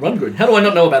featuring Todd Rundgren. How do I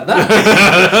not know about that?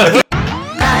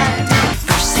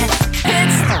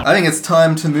 I think it's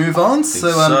time to move on.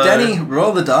 So, so. Danny,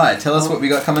 roll the die. Tell us what we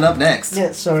got coming up next.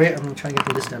 Yeah, sorry, I'm going to try and get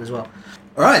the list down as well.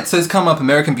 Alright, so it's come up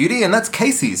American Beauty, and that's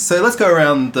Casey's. So let's go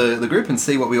around the group and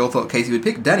see what we all thought Casey would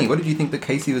pick. Danny, what did you think that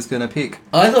Casey was going to pick?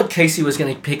 I thought Casey was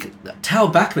going to pick Tal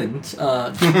Bachman.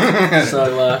 So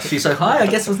She's So High, I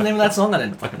guess was the name of that song. I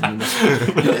didn't fucking remember.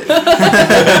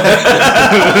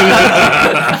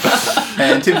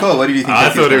 And Tim Cole, what did you think? I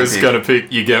Casey thought he was pick? going to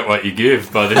pick You Get What You Give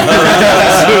by the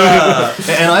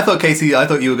And I thought, Casey, I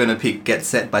thought you were going to pick Get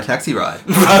Set by Taxi Ride.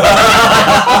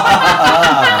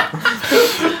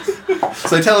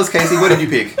 So tell us, Casey, what did you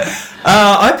pick?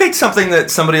 I picked something that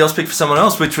somebody else picked for someone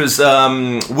else, which was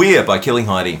We're by Killing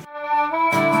Heidi.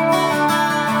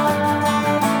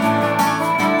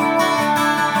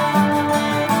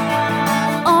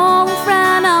 Oh,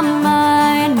 friend of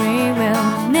mine, we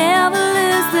will never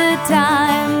lose the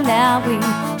time that we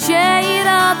shared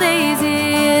all these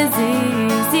years.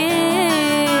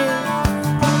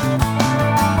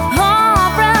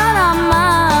 Oh, friend of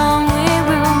mine, we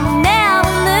will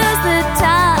never lose the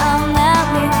time that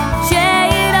we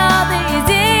shared all these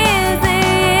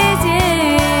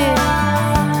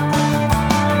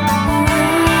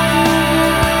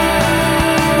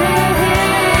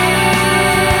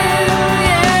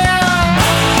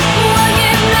Will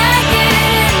you make it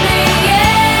in the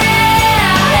end?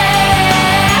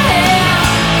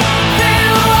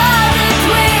 Through all the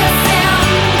twists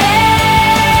and turns,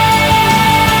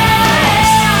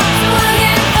 will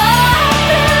you fall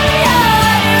through your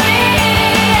dreams?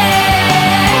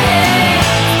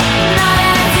 Not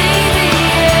as easy as it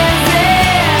seems.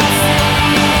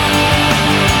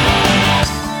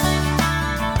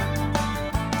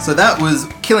 So that was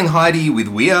Killing Heidi with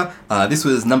We're. This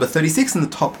was number 36 in the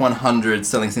top 100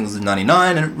 selling singles of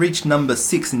 99, and it reached number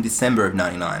 6 in December of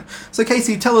 99. So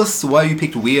Casey, tell us why you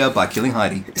picked We're by Killing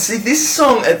Heidi. See, this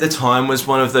song at the time was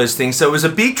one of those things. So it was a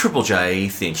big Triple J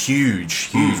thing, huge,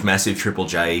 massive Triple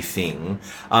J thing.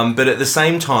 But at the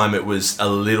same time, it was a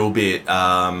little bit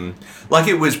like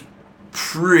it was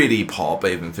pretty pop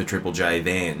even for Triple J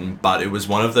then. But it was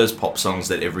one of those pop songs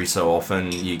that every so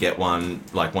often you get one,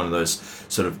 like one of those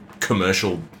sort of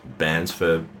commercial bands,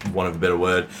 for want of a better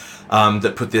word,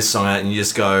 that put this song out and you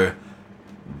just go,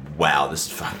 wow, this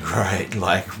is fucking great.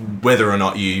 Like, whether or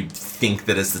not you think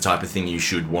that it's the type of thing you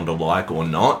should want to like or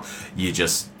not, you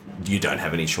don't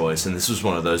have any choice. And this was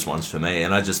one of those ones for me,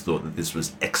 and I just thought that this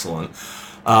was excellent.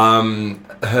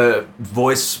 Her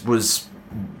voice was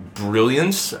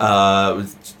brilliant,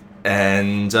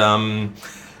 and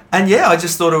yeah, I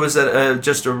just thought it was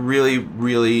just a really,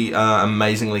 really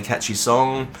amazingly catchy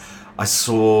song. I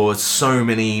saw so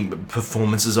many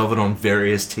performances of it on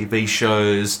various TV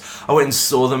shows. I went and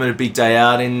saw them at a big day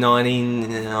out in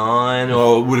 99,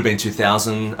 or it would have been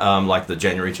 2000, like the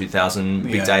January 2000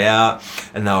 big day out,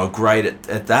 and they were great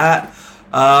at that.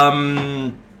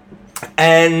 And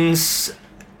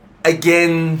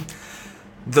again,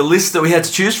 the list that we had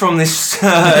to choose from this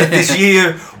this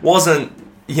year wasn't,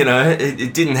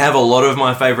 it didn't have a lot of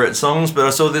my favourite songs, but I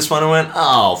saw this one and went,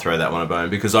 I'll throw that one a bone,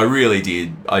 because I really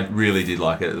did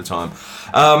like it at the time.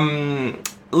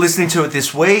 Listening to it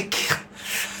this week,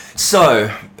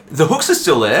 so the hooks are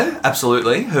still there,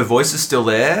 absolutely. Her voice is still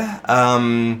there,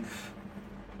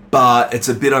 but it's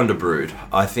a bit underbrewed.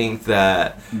 I think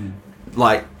that,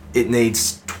 like, it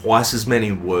needs twice as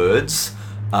many words.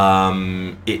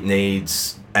 It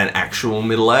needs an actual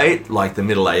middle eight. Like, the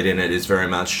middle eight in it is very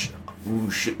much, ooh,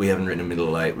 shit, we haven't written a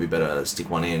middle eight, we better stick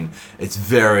one in. It's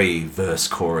very verse,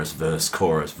 chorus, verse,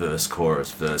 chorus, verse,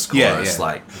 chorus, verse, chorus,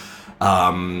 like,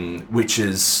 which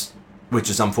is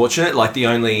unfortunate. Like, the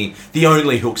only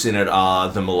hooks in it are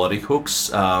the melodic hooks.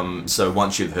 So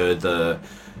once you've heard the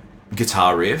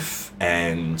guitar riff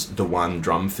and the one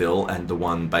drum fill and the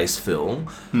one bass fill,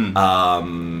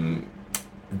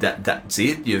 that's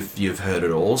it. You've heard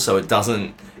it all. So it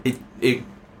doesn't.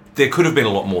 There could have been a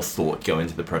lot more thought go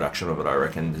into the production of it, I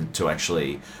reckon, to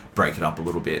actually break it up a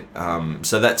little bit.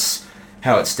 So that's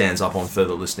how it stands up on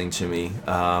further listening to me.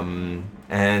 And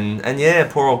yeah,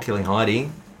 poor old Killing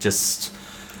Heidi just.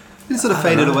 It sort of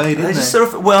faded away, didn't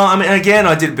it? Well, I mean, again,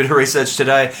 I did a bit of research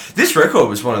today. This record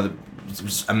was it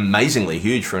was amazingly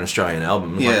huge for an Australian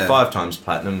album. Like 5 times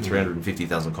platinum,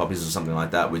 350,000 copies or something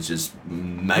like that, which is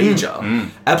major.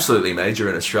 Absolutely major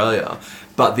in Australia.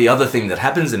 But the other thing that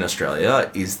happens in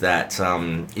Australia is that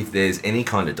if there's any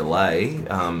kind of delay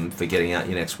for getting out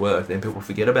your next work, then people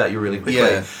forget about you really quickly.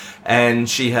 Yeah. And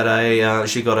she had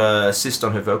she got a cyst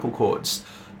on her vocal cords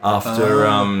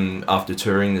after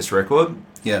touring this record.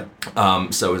 Yeah.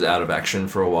 So it was out of action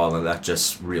for a while, and that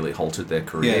just really halted their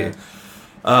career. Yeah.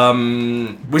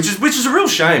 Which is a real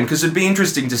shame, because it'd be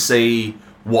interesting to see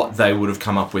what they would have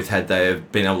come up with had they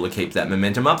have been able to keep that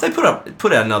momentum up. They put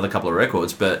out another couple of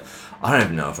records, but I don't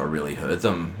even know if I really heard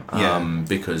them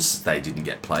because they didn't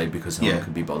get played because no one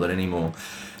could be bothered anymore.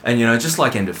 And, you know, just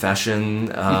like End of Fashion,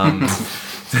 Triple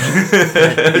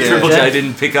J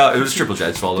didn't pick up. It was Triple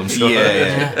J's fault, I'm sure.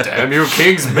 Damn you,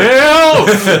 King's Mill!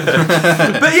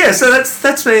 But yeah, so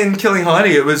that's been Killing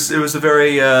Heidi. It was a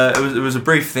very it was a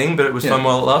brief thing, but it was fun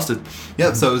while it lasted.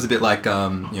 Yeah, so it was a bit like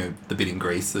the bit in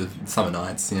Greece of Summer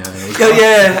Nights, you know.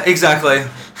 Yeah, exactly.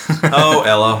 Oh,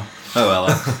 Ella. Oh,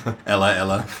 Ella.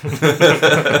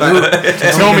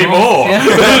 Tell me more.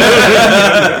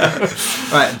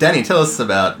 All right, Danny, tell us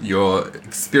about your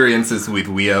experiences with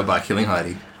We Are by Killing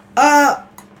Heidi.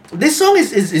 This song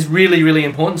is really, really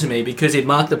important to me because it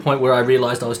marked the point where I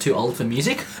realised I was too old for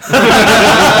music.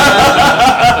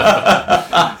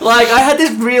 Like, I had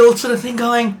this real sort of thing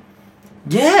going,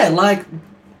 like,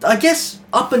 I guess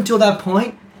up until that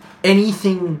point,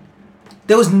 anything...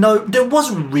 There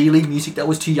wasn't really music that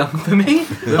was too young for me. I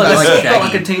felt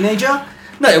like a teenager.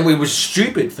 No, it was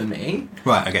stupid for me.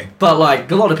 Right, okay. But,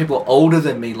 like, a lot of people older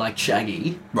than me like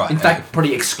Shaggy. Right. In fact,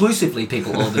 pretty exclusively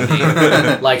people older than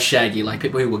me like Shaggy, like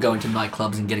people who were going to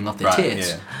nightclubs and getting off their tits.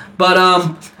 Yeah.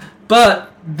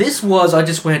 But this was, I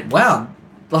just went, wow,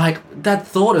 like, that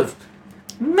thought of,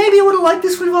 maybe I would have liked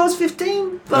this when I was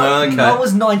 15, but I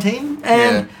was 19.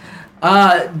 And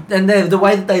the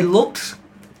way that they looked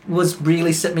was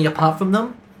really set me apart from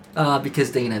them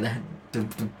because they had the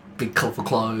big colourful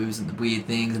clothes and the weird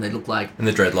things, and they look like... And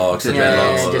the dreadlocks.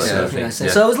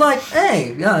 So I was like,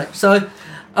 hey, so...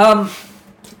 At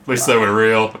least they were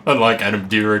real, unlike Adam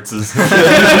Duritz'.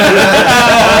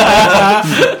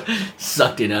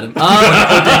 Sucked in, Adam.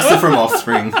 Or Dexter from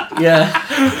Offspring. Yeah.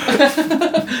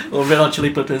 Or Red Hot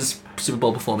Chili Peppers Super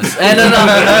Bowl performance. And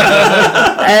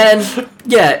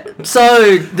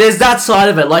so there's that side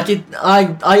of it. Like,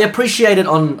 I appreciate it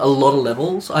on a lot of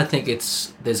levels. I think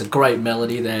there's a great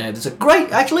melody there. There's a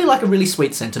really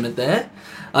sweet sentiment there.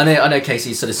 I know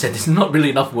Casey sort of said there's not really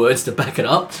enough words to back it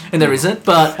up, and there isn't,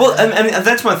 but... Well, I mean,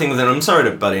 that's my thing with it. I'm sorry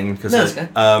to butt in, because...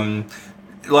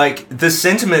 like, the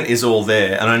sentiment is all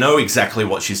there, and I know exactly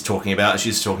what she's talking about.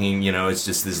 She's talking, it's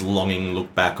just this longing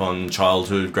look back on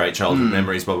childhood, great childhood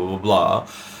memories, blah, blah, blah, blah.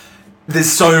 There's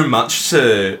so much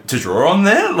to draw on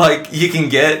there. Like, you can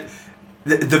get...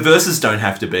 The verses don't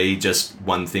have to be just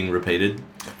one thing repeated.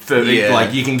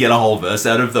 Like, you can get a whole verse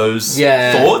out of those thoughts.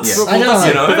 Yeah. I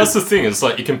know. But that's the thing. It's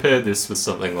like you compare this with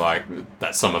something like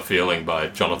That Summer Feeling by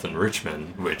Jonathan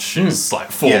Richman, which is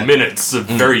like 4 minutes of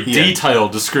very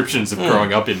detailed descriptions of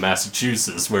growing up in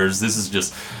Massachusetts, whereas this is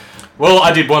just... Well,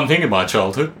 I did one thing in my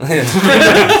childhood. You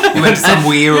went to some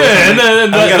weird... Yeah, and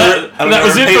that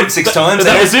was it for 6 times.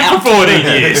 That was it for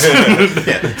 14 years.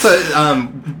 So,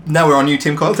 now we're on you,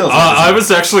 Tim Coyle. Tell us I was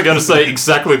actually going to say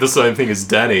exactly the same thing as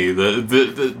Danny.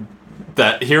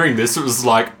 That hearing this, it was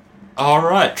like, all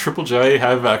right, Triple J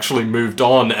have actually moved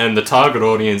on, and the target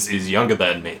audience is younger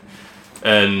than me.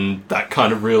 And that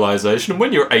kind of realization.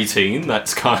 When you're 18,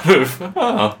 that's kind of...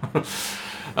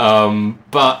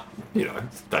 but...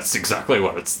 that's exactly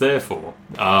what it's there for.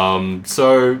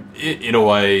 So, in a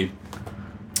way,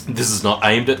 this is not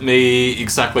aimed at me.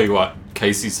 Exactly what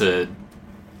Casey said.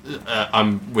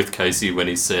 I'm with Casey when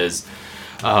he says,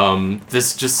 they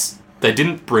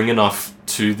didn't bring enough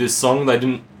to this song. They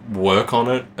didn't work on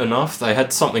it enough. They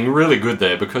had something really good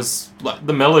there because, like,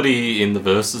 the melody in the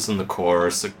verses and the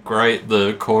chorus are great.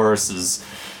 The chorus is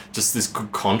just this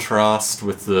good contrast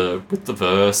with the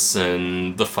verse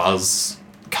and the fuzz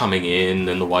coming in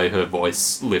and the way her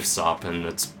voice lifts up, and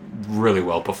it's really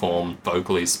well performed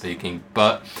vocally speaking,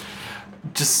 but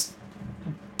just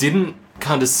didn't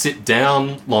kind of sit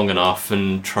down long enough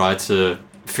and try to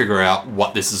figure out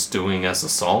what this is doing as a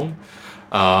song,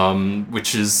 and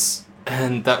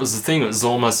that was the thing. It was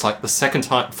almost like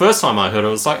first time I heard it,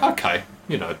 I was like, okay,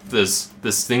 there's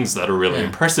things that are really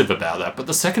impressive about that, but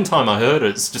the second time I heard it,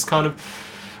 it's just kind of,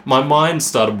 my mind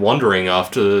started wandering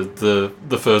after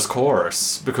the first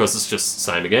chorus, because it's just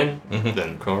same again,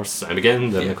 then the chorus, same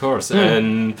again, then the chorus,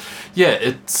 and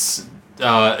it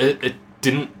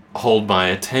didn't hold my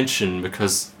attention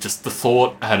because just the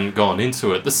thought hadn't gone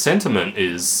into it. The sentiment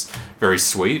is very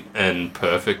sweet and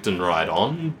perfect and right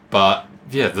on, but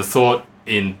the thought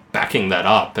in backing that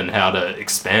up and how to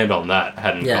expand on that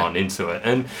hadn't gone into it.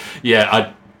 And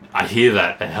I hear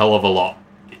that a hell of a lot.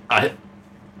 I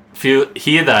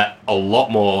hear that a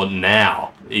lot more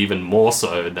now, even more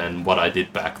so than what I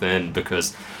did back then,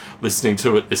 because listening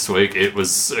to it this week, it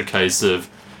was a case of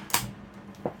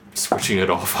switching it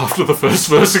off after the first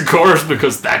verse and chorus,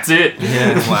 because that's it.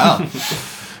 Yeah, wow.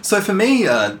 So for me,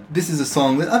 this is a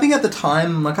song that I think at the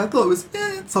time, like I thought it was,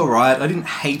 it's alright. I didn't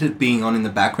hate it being on in the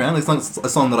background. It's not a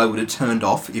song that I would have turned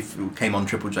off if it came on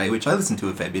Triple J, which I listened to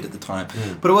a fair bit at the time.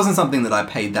 But it wasn't something that I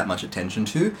paid that much attention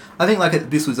to. I think like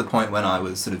this was a point when I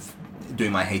was sort of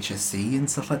doing my HSC and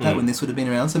stuff like that when this would have been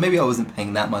around. So maybe I wasn't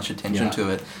paying that much attention to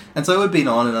it. And so it would have been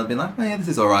on and I'd been like, oh yeah, this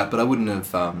is alright, but I wouldn't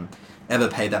have ever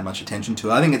paid that much attention to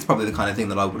it. I think it's probably the kind of thing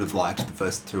that I would have liked the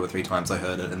first 2 or 3 times I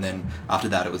heard it, and then after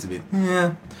that it was a bit,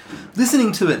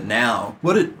 Listening to it now,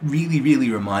 what it really,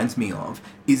 really reminds me of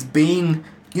is being,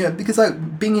 because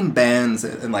like being in bands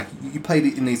and like you played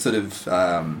in these sort of,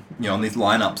 on these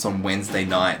lineups on Wednesday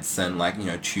nights and like,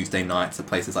 Tuesday nights at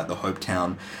places like the Hope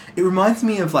Town. It reminds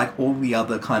me of like all the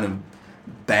other kind of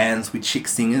bands with chick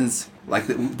singers like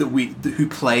who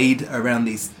played around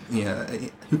these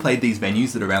who played these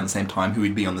venues at around the same time, who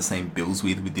would be on the same bills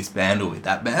with this band or with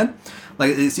that band.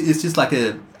 Like it's just like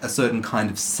a certain kind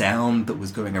of sound that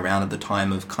was going around at the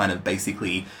time of kind of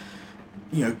basically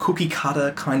cookie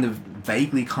cutter, kind of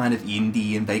vaguely kind of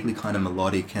indie and vaguely kind of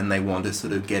melodic, and they want to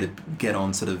sort of get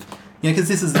on sort of because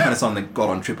this is the kind of song that got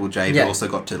on Triple J, but also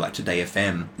got to like Today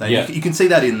FM. You can see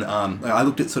that in. I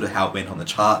looked at sort of how it went on the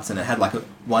charts, and it had like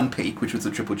one peak, which was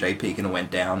the Triple J peak, and it went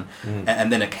down,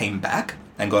 and then it came back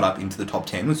and got up into the top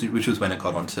 10, which was when it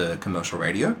got onto commercial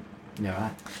radio. Yeah,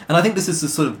 right. And I think this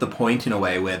is sort of the point in a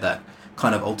way where that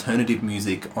kind of alternative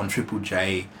music on Triple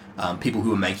J. People who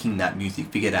were making that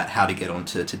music figured out how to get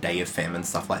onto Today FM and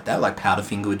stuff like that. Like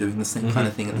Powderfinger were doing the same kind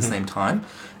of thing at the same time.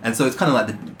 And so it's kind of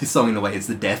like this song in a way is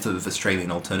the death of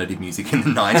Australian alternative music in the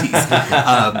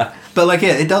 90s. But like,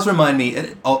 it does remind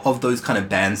me of those kind of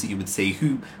bands that you would see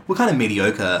who were kind of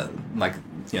mediocre, like,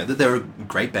 that there are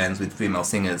great bands with female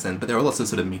singers, but there are lots of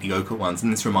sort of mediocre ones.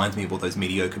 And this reminds me of all those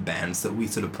mediocre bands that we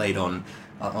sort of played on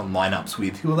lineups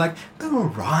with, who were like, they were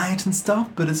alright and stuff,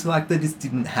 but it's like they just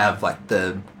didn't have like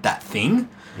that thing.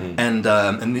 And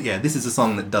this is a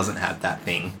song that doesn't have that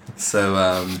thing. So,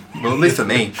 well, at least for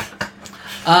me.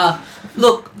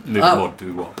 Look, live what,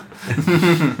 do what.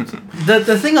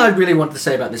 the thing I really wanted to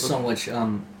say about this song, which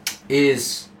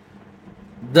is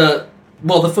the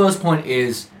first point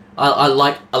is I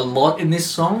like a lot in this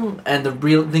song, and the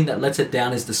real thing that lets it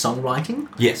down is the songwriting.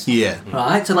 Yes. Yeah.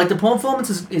 Right. So like the performance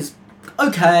is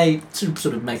okay.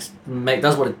 Sort of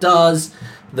does what it does.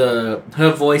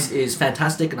 Her voice is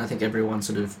fantastic, and I think everyone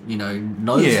sort of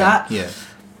knows that. Yeah.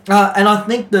 And I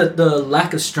think that the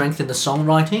lack of strength in the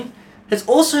songwriting has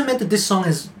also meant that this song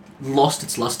has lost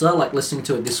its luster. Like listening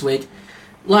to it this week,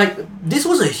 like this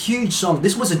was a huge song.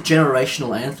 This was a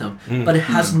generational anthem, but it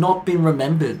has not been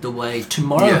remembered the way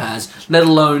Tomorrow has. Let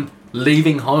alone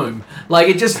Leaving Home. Like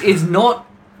it just is not.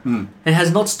 It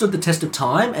has not stood the test of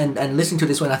time. And listening to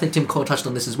this one, I think Tim Core touched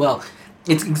on this as well.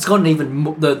 It's gotten even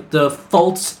more, the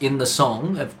faults in the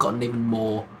song have gotten even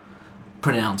more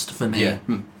pronounced for me.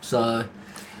 So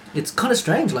it's kind of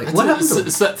strange. Like what happened to it?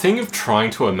 It's that thing of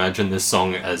trying to imagine this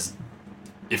song as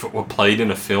if it were played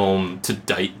in a film to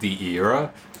date the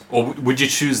era, or would you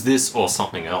choose this or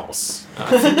something else?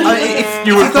 If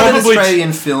you would got an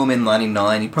Australian film in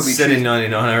 '99, you'd probably set choose, in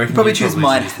 '99. I reckon probably you'd choose probably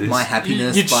My choose this. My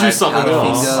Happiness. You'd by choose something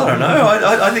else. Powderfinger. I don't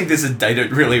know. I think this is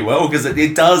dated really well because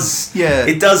it does. Yeah.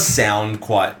 It does sound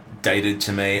quite dated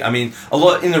to me. I mean, a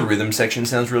lot in the rhythm section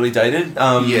sounds really dated.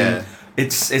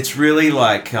 It's really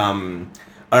like.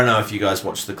 I don't know if you guys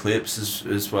watch the clips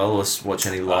as well, or watch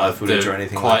any live footage or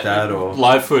anything like that, or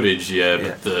live footage.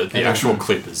 But the actual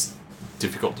clip is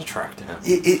difficult to track down.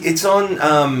 It's on.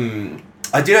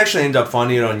 I did actually end up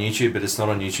finding it on YouTube, but it's not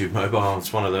on YouTube Mobile.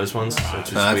 It's one of those ones. So it's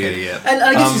just weird. Yeah. And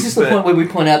I guess this is the point where we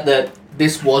point out that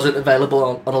this wasn't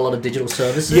available on a lot of digital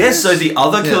services. Yes, so the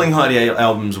other Killing Heidi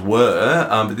albums were,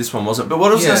 but this one wasn't. But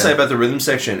what I was going to say about the rhythm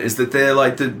section is that they're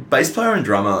like the bass player and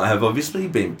drummer have obviously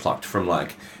been plucked from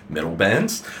like metal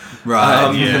bands.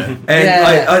 Right. And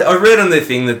I read on their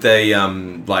thing that they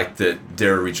like that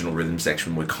their original rhythm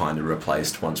section were kind of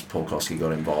replaced once Paul Kosky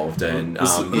got involved, and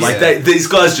these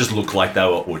guys just look like they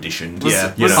were auditioned.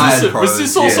 Yeah. Was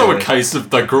this also a case of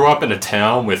they grew up in a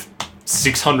town with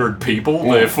 600 people,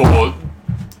 therefore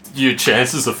your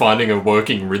chances of finding a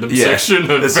working rhythm section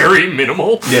are very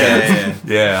minimal?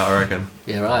 Yeah, I reckon.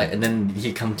 Yeah, right. And then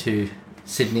you come to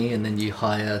Sydney, and then you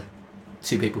hire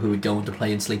 2 people who would go on to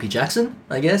play in Sleepy Jackson,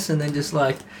 I guess, and then just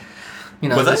like,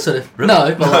 Were they? sort of Really?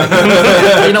 no, but like,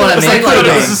 you know what I mean?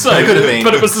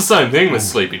 But it was the same thing with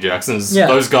Sleepy Jacksons. Yeah.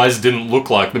 Those guys didn't look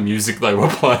like the music they were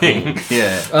playing.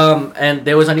 Yeah. And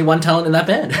there was only one talent in that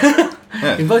band.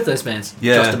 In both those bands.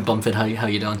 Yeah. Justin Bumford, how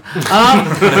you doing?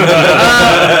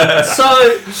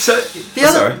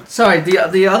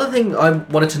 The other thing I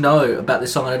wanted to know about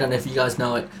this song, and I don't know if you guys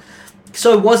know it.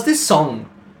 So was this song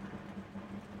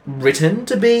written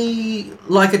to be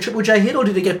like a Triple J hit, or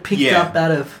did it get picked Yeah. up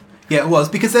out of? Yeah, it was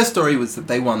because their story was that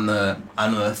they won the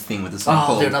Unearth thing with a song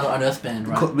Oh, they're called another Unearth band,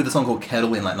 right? with a song called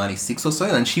Kettle in like '96 or so,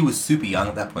 and she was super young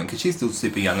at that point because she's still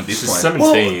super young at this She's point.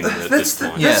 17 at this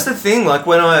point. That's the thing. Like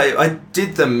when I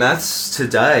did the maths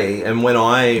today, and when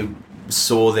I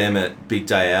saw them at Big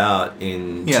Day Out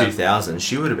in 2000,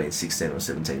 she would have been 16 or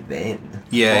 17 then.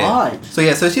 Yeah. Right.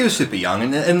 So she was super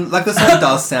young, and like the song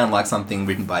does sound like something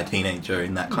written by a teenager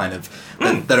in that kind of.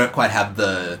 They don't quite have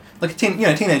the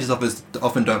teenagers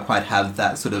often don't quite have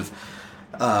that sort of.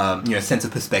 Sense of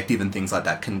perspective and things like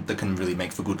that can really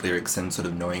make for good lyrics and sort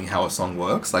of knowing how a song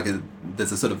works. Like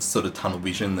there's a sort of tunnel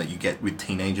vision that you get with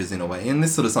teenagers in a way, and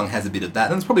this sort of song has a bit of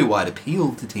that, and it's probably why it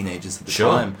appealed to teenagers at the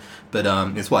time. But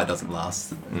it's why it doesn't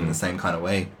last in the same kind of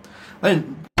way.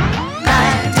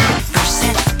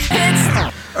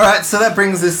 Alright, so that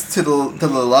brings us to the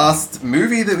last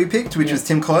movie that we picked, which was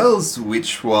Tim Coyle's,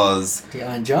 which was... The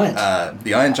Iron Giant.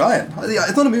 The Iron Giant.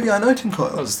 It's not a movie I know, Tim Coyle.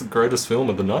 That was the greatest film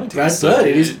of the 90s. Brad Bird.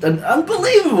 It is an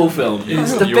unbelievable film.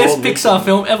 It's the best Pixar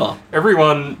film ever.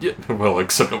 Everyone, well,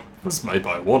 except it was made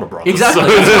by Warner Brothers. Exactly.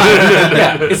 So.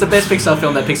 Yeah, it's the best Pixar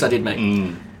film that Pixar did make.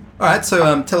 Alright,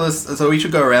 so tell us... So we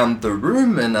should go around the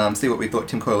room and see what we thought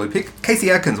Tim Coyle would pick. Casey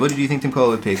Atkins, what did you think Tim Coyle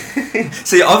would pick?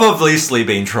 See, I've obviously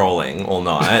been trolling all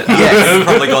night. Yes.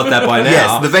 Probably got that by now.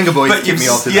 Yes, the Venga Boys But give me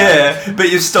off to that. Yeah, but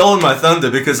you've stolen my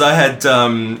thunder because I had...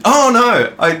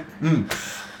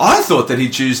 I thought that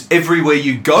he'd choose Everywhere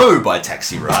You Go by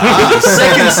Taxi Ride, the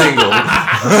second single.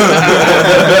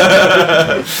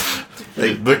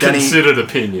 The considered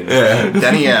opinion. Yeah.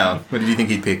 Danny Yao, what did you think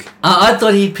he'd pick? I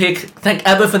thought he'd pick Thank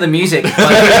ABBA for the Music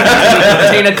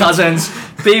by Tina Cousins,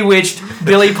 Bewitched,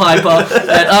 Billy Piper,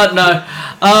 and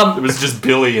It was just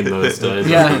Billy in those days,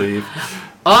 Yeah. I believe.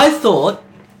 I thought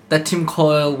that Tim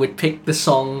Coyle would pick the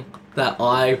song that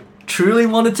I truly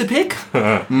wanted to pick,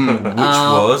 Which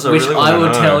was? which really I wanna will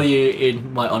know. tell you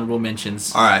in my honorable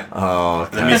mentions. Alright, Oh,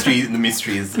 okay. the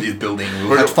mystery is building.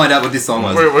 We'll have to find out what this song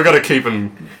was. We're going to keep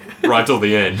him right till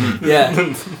the end. Yeah.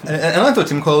 And I thought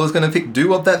Tim Coyle was going to pick "Do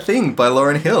Wop That Thing" by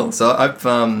Lauryn Hill. So I've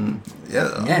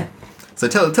Yeah. So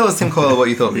tell us, Tim Coyle, what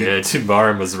you thought. Yeah, Tim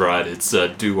Byron was right. It's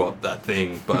Do Wop That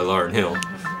Thing by Lauryn Hill.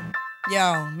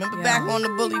 Yo, remember back on the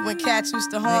bully when cats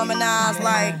used to harmonize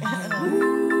like.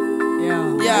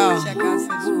 Yo,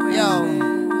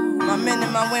 my men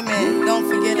and my women, don't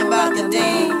forget about the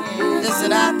dean. This is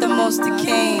not the most the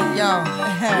king. Yo,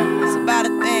 it's about a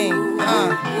thing.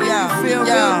 Feel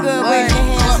real good, wave your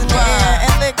hands in the air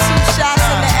and lick 2 shots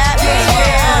in the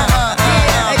atmosphere.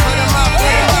 Put 'em up,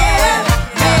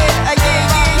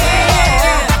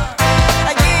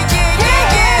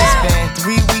 It's been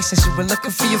 3 weeks since you were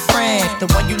looking for your friend, the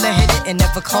one you let hit it and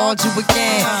never called you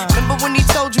again. Remember when he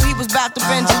told you he was about to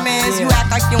Benjamins? You act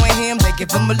like you ain't him, they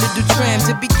give him a little trim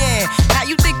to begin. How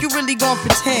you think you really gon'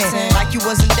 pretend like you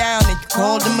wasn't down and you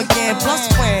called him again? Plus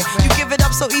when you give it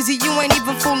up so easy, you ain't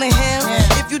even fooling him.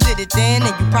 If you did it then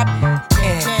you probably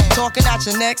can. Talking out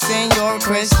your neck saying you're a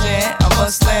Christian, a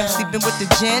Muslim, sleeping with the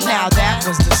gin. Now that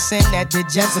was the sin that did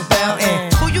Jezebel in.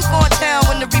 Who you gon' tell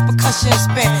when the repercussions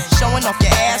spin? Showing off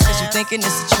your ass cause you thinking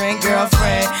it's a trend,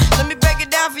 girlfriend. Let me break it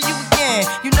down for you again.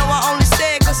 You know I only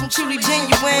say it cause I'm truly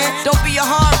genuine. Don't be a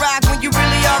hard rock when you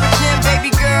really are a gem, baby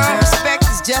girl. Respect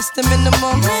is just the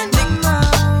minimum.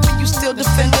 Nigga, you still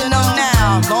defending them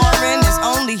now. Lauren is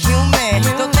only human.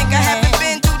 Don't think I haven't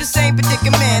been through the same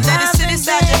predicament. Let it sit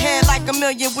inside your head like a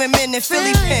million women in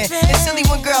Philly pen. It's silly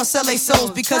when girls sell their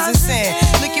souls because it's sin.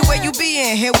 Look at where you be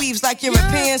in. Hair weaves like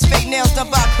Europeans. Fake nails done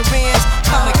by Koreans.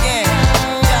 Come again.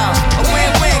 Yo, a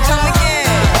win-win. Come again.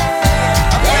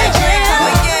 A win-win. Come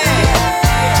again.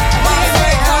 My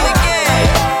friend, come again.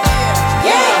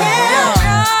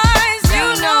 Guys, you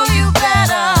know you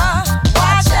better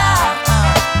watch out.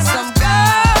 Some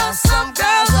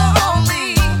girls are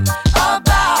only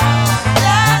about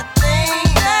that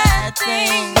thing, that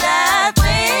thing, that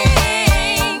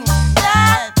thing,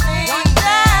 that thing,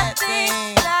 that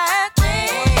thing, that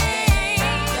thing.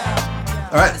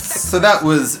 Alright, so that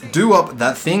was "Do Wop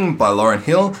That Thing" by Lauryn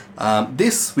Hill.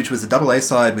 This, which was a double A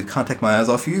side with "Can't Take My Eyes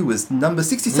Off You," was number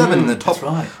 67 in the top that's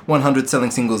right. 100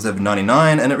 selling singles of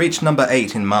 '99, and it reached number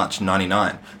 8 in March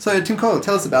 '99. So Tim Cole,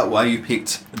 tell us about why you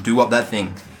picked "Do Wop That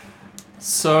Thing."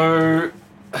 So,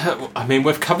 I mean,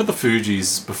 we've covered the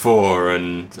Fugees before,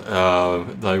 and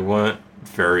they weren't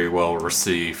very well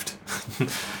received,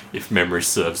 if memory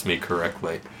serves me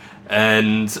correctly.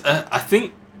 And I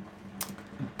think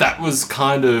that was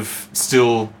kind of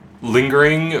still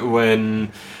lingering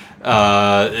when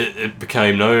it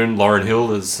became known, Lauryn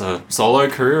Hill, as a solo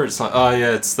career. It's like, oh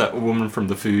yeah, it's that woman from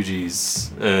the Fugees,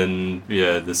 and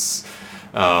yeah, this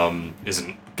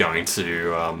isn't going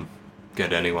to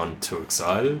get anyone too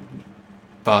excited.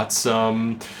 But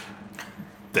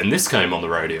then this came on the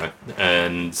radio,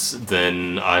 and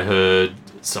then I heard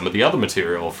some of the other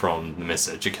material from The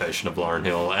Miseducation of Lauryn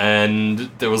Hill,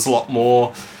 and there was a lot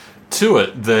more to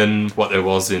it than what there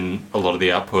was in a lot of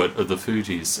the output of the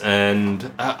Fugees.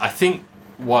 And I think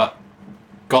what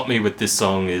got me with this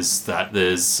song is that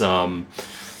there's a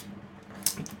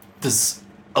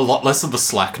lot less of the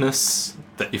slackness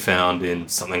that you found in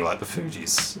something like the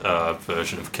Fugees'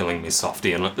 version of Killing Me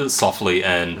Softly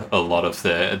and a lot of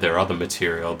their other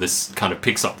material. This kind of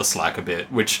picks up the slack a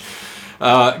bit, which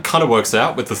kind of works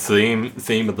out with the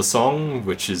theme of the song,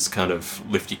 which is kind of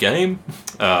lift your game.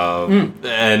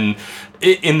 And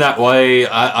in that way,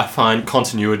 I find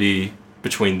continuity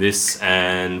between this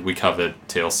and we covered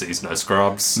TLC's No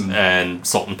Scrubs and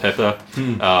Salt and Pepper.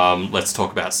 Let's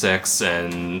Talk About Sex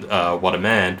and What a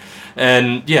Man.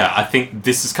 And yeah, I think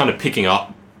this is kind of picking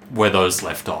up where those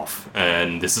left off.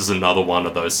 And this is another one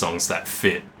of those songs that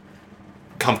fit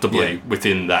comfortably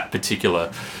within that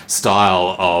particular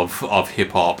style of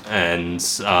hip hop and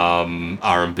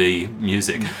R&B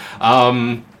music.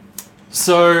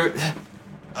 So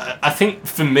I think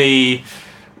for me,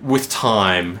 with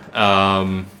time,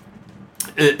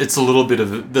 it's a little bit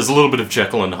of there's a little bit of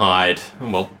Jekyll and Hyde.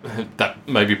 Well, that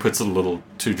maybe puts it a little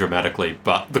too dramatically,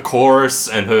 but the chorus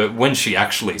and her when she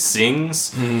actually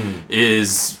sings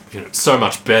is so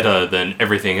much better than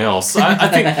everything else.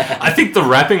 I think the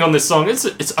rapping on this song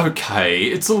it's okay.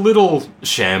 It's a little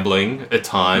shambling at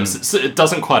times. It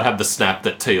doesn't quite have the snap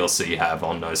that TLC have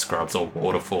on No Scrubs or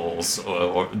Waterfalls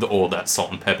or that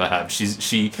Salt and Pepper have.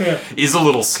 She is a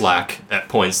little slack at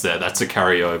points there. That's a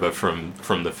carryover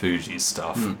from the Fugees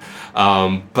stuff.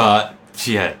 But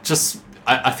yeah, just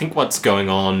I think what's going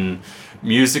on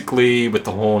musically with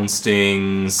the horn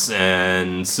stings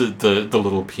and the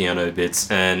little piano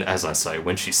bits, and as I say,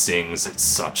 when she sings, it's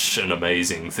such an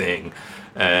amazing thing,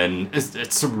 and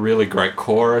it's a really great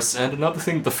chorus. And another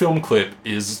thing, the film clip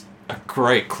is a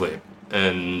great clip,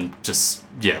 and just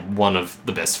one of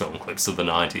the best film clips of the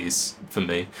 90s for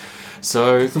me.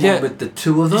 So the one with the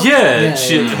two of them.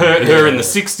 Her in the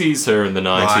 60s, her in the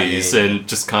 90s, Right, and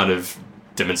just kind of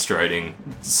demonstrating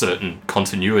certain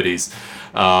continuities,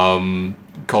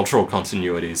 cultural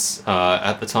continuities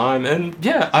at the time. And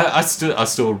I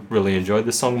still really enjoyed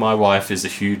this song. My wife is a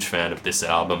huge fan of this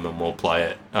album and will play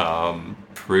it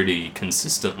pretty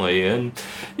consistently. And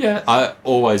I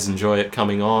always enjoy it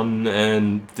coming on.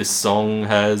 And this song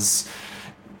has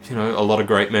a lot of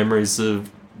great memories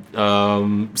of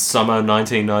summer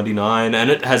 1999, and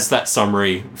it has that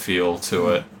summery feel to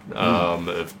it,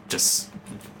 of just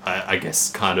I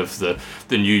guess kind of the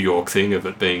New York thing of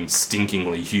it being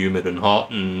stinkingly humid and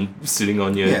hot and sitting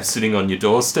on your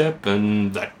doorstep,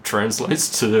 and that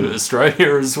translates to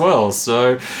Australia as well.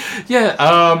 So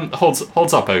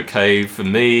holds up okay for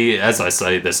me. As I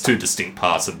say, there's two distinct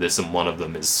parts of this, and one of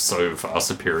them is so far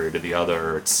superior to the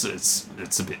other. It's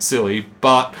a bit silly,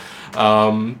 but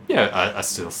I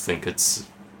still think it's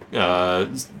a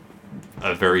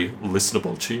very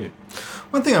listenable tune.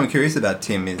 One thing I'm curious about,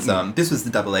 Tim, is this was the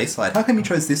double A side. How come you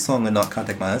chose this song and not Can't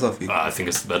Take My Eyes Off You? I think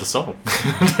it's the better song.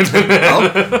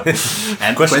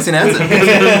 And question answered.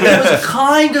 It was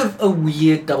kind of a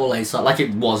weird double A side. Like,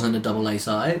 it wasn't a double A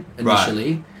side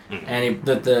initially. Right. And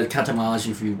the Can't Take My Eyes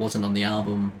Off You wasn't on the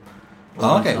album.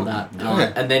 Okay. That.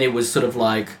 And then it was sort of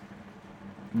like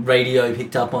radio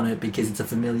picked up on it because it's a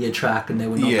familiar track and they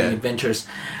were not being adventurous,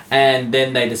 and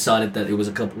then they decided that it was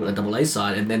a double A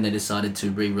side, and then they decided to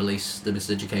re-release The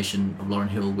Miseducation of Lauryn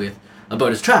Hill with a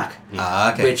bonus track,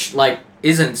 which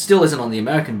still isn't on the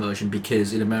American version,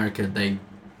 because in America they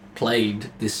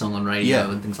played this song on radio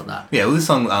and things like that. Yeah, well, this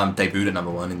song debuted at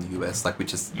number 1 in the US,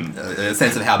 which is a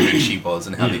sense of how big she was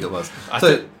and how big it was.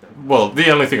 Well, the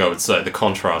only thing I would say, the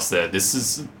contrast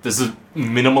there's a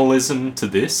minimalism to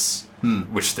this,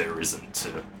 which there isn't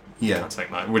to Can't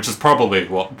Take My, which is probably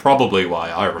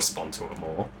why I respond to it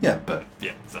more. Yeah, but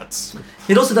that's.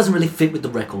 It also doesn't really fit with the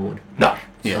record. No.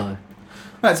 Yeah. So.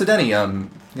 Right, so Danny,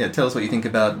 tell us what you think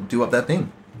about Do Up That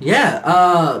Thing. Yeah,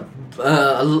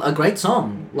 a great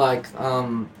song. Like,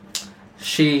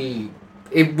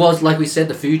 it was, like we said,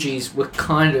 the Fugees were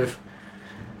kind of.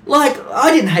 Like,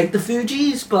 I didn't hate the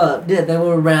Fugees, but they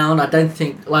were around. I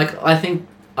think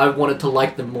I wanted to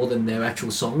like them more than their actual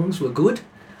songs were good.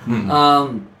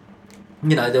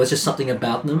 There was just something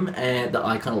about them and that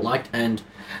I kind of liked, and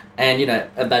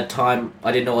at that time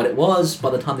I didn't know what it was. By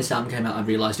the time this album came out, I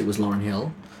realized it was Lauryn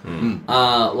Hill.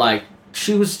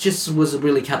 She was a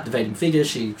really captivating figure.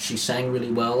 She sang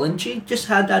really well, and she just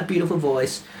had that beautiful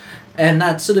voice. and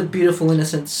that sort of beautiful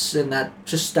innocence and that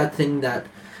thing that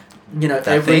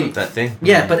That thing.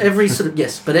 Yeah, but every sort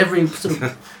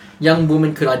of young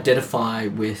woman could identify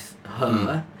with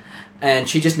her, and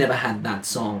she just never had that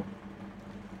song.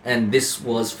 And this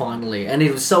was finally, and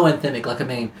it was so anthemic. Like, I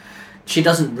mean, she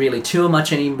doesn't really tour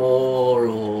much anymore,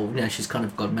 or she's kind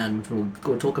of got mad, which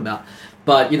we'll talk about.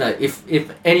 But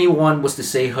if anyone was to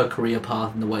see her career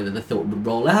path and the way that they thought it would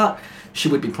roll out, she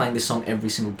would be playing this song every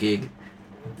single gig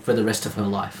for the rest of her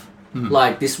life.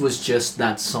 Like, this was just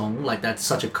that song. Like, that's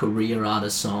such a career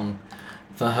artist song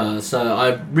for her. So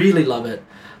I really love it.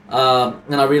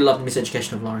 And I really love the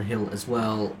Miseducation of Lauryn Hill as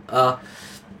well. I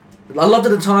loved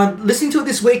it at the time. Listening to it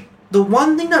this week, the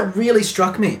one thing that really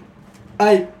struck me,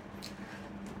 I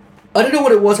don't know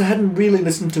what it was. I hadn't really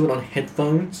listened to it on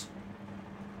headphones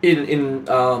in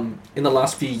the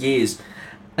last few years,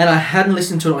 and I hadn't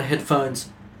listened to it on headphones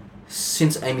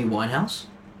since Amy Winehouse.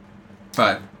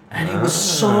 Right. And it was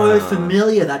so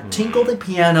familiar, that tinkle the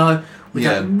piano with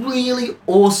that really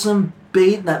awesome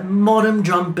beat, that modern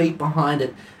drum beat behind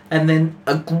it, and then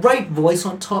a great voice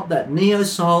on top, that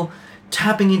neo-soul,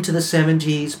 tapping into the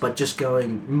 70s, but just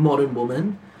going modern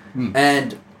woman.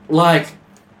 And I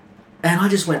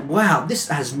just went, wow, this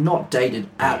has not dated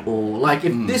at all. Like,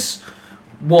 if this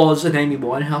was an Amy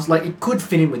Winehouse, like, it could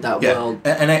fit in with that world.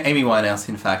 And Amy Winehouse,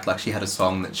 in fact, like, she had a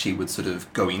song that she would sort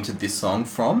of go into this song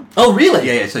from. Oh, really?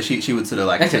 Yeah, so she would sort of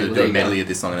like do a medley of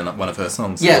this song in one of her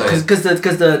songs. Yeah, because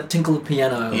the tinkle of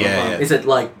piano. Yeah. Is it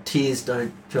like Tears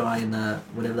Don't Dry in the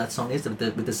whatever that song is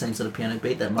with the same sort of piano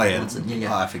beat that Mike Watson?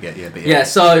 Oh, I forget.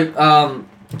 So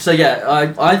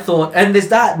I thought, and there's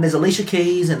that, and there's Alicia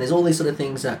Keys, and there's all these sort of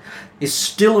things that is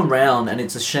still around, and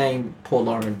it's a shame poor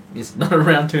Lauren is not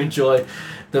around to enjoy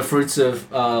the fruits of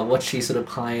what she sort of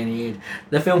pioneered.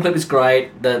 The film clip is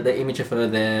great. The image of her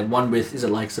there, one with, is it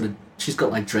like sort of, she's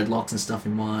got like dreadlocks and stuff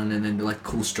in one, and then like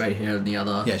cool straight hair in the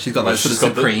other. Yeah, she's got like sort of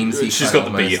Supremes. She's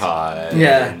got the beehive.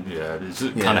 Yeah.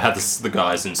 Kind of had the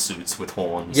guys in suits with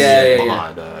horns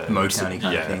behind her. Motown-y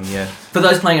kind of thing, yeah. For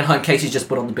those playing at home, Casey's just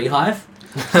put on the beehive.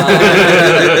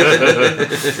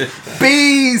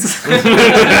 Bees! So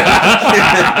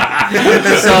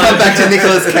come back to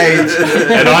Nicolas Cage.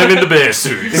 And I'm in the bear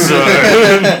suit,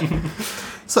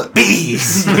 so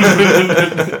bees! So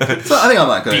I think I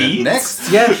might go next.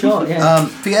 Yeah, sure,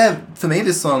 yeah. For me,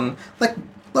 this song, like,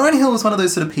 Lauryn Hill was one of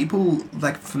those sort of people,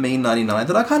 like, for me in 99,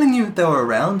 that I kind of knew they were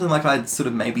around, and, like, I'd sort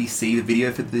of maybe see the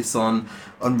video for this on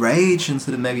Rage, and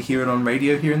sort of maybe hear it on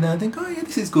radio here and there, and think, oh yeah,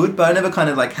 this is good, but I never kind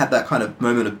of, like, had that kind of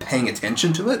moment of paying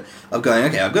attention to it, of going,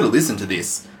 okay, I've got to listen to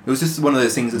this. It was just one of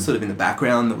those things that's sort of in the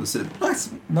background that was sort of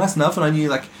nice enough, and I knew,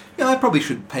 like, I probably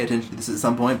should pay attention to this at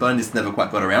some point, but I just never quite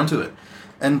got around to it.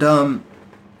 And,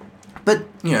 but,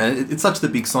 it's such the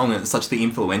big song, and it's such the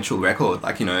influential record.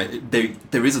 Like,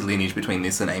 there is a lineage between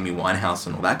this and Amy Winehouse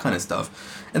and all that kind of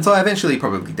stuff. And so I eventually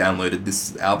probably downloaded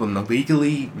this album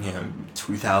illegally,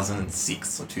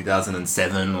 2006 or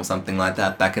 2007 or something like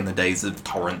that, back in the days of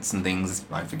torrents and things,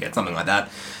 I forget, something like that.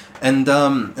 And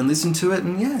listened to it,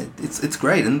 and yeah, it's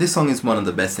great. And this song is one of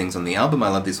the best things on the album. I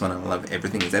love this one. I love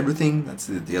Everything Is Everything. That's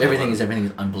the other Everything one,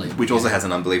 is unbelievable. which also has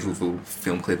an unbelievable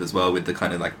film clip as well, with the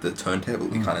kind of like the turntable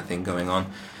kind of thing going on.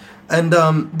 And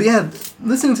but yeah,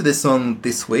 listening to this song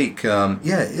this week,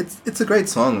 it's a great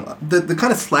song. The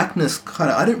kind of slackness,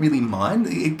 I don't really mind.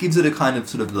 It gives it a kind of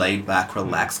sort of laid back,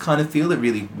 relaxed kind of feel that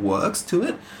really works to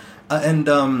it, and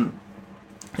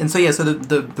so yeah, so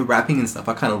the rapping and stuff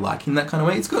I kind of like in that kind of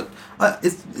way. It's got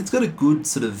it's got a good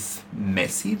sort of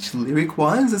message lyric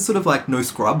wise. It's sort of like no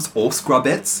scrubs or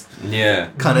scrubettes,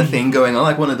 kind of thing going on.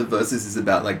 Like one of the verses is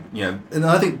about like and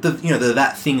I think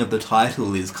that thing of the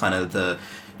title is kind of the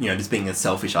just being a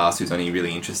selfish ass who's only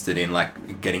really interested in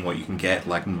like getting what you can get,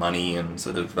 like money and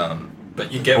sort of. But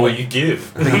you get what you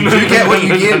give. You do get what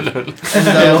you give.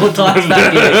 And all times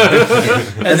back.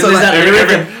 And so there's that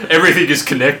lyric. Everything is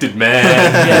connected, man.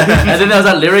 And then there was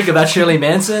that lyric about Shirley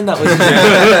Manson. That was.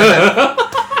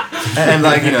 And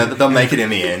like they'll make it in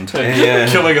the end.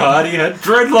 Killing Hardy had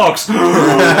dreadlocks.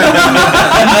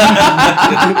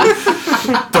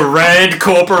 The Rand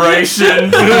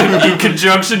Corporation in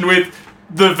conjunction with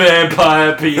the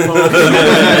vampire people.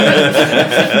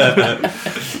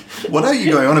 What are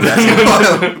you going on about?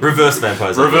 Reverse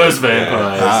vampires. Reverse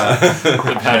vampires.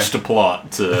 Have hatched a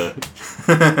plot to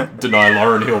deny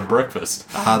Lauryn Hill breakfast.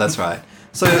 That's right.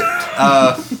 So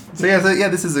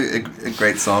this is a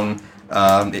great song.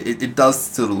 It does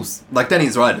sort of, like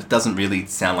Danny's right, it doesn't really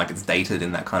sound like it's dated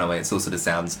in that kind of way. It still sort of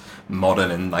sounds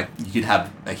modern, and like you'd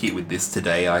have a hit with this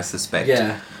today, I suspect.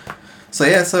 Yeah. So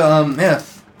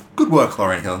good work,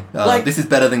 Lauryn Hill. This is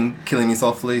better than Killing Me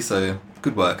Softly, so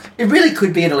Good work. It really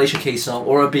could be an Alicia Keys song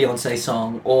or a Beyonce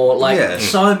song or like Yeah.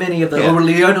 so many of the Yeah. or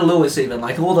Leona Lewis even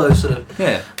like all those sort of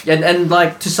Yeah. and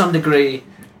like to some degree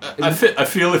I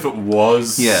feel if it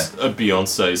was Yeah. a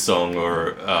Beyonce song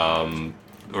or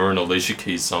an Alicia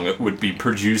Keys song, it would be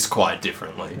produced quite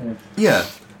differently. Yeah.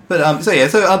 But,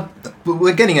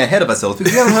 we're getting ahead of ourselves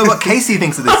because we haven't heard what Casey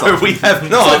thinks of this No, song. we have So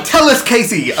not. tell us,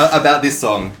 Casey, about this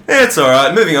song. It's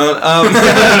alright, moving on.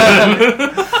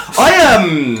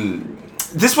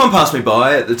 This one passed me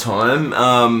by at the time,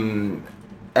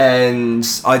 and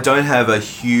I don't have a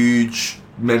huge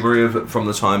memory of it from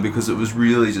the time because it was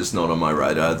really just not on my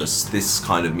radar, this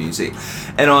kind of music.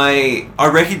 And I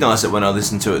recognised it when I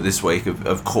listened to it this week,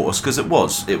 of course, because it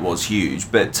was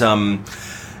huge, but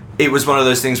it was one of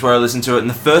those things where I listened to it, and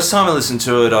the first time I listened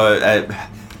to it,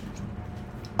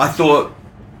 I thought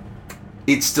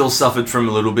it still suffered from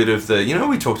a little bit of the,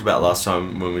 we talked about last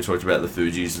time when we talked about the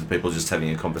Fugees and people just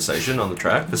having a conversation on the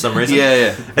track for some reason.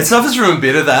 Yeah. It suffers from a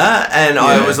bit of that, and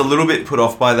I Yeah. was a little bit put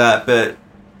off by that, but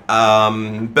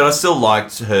I still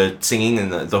liked her singing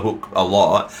and the hook a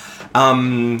lot.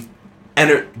 And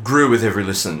it grew with every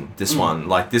listen, this one.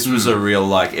 Like, this was a real,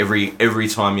 like, every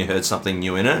time you heard something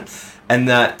new in it. And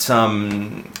that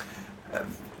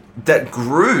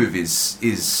groove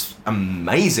is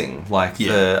amazing. Like,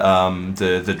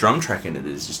 the drum track in it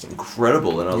is just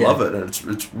incredible, and I love it. And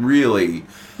it's really...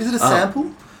 Is it a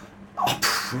sample?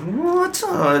 It's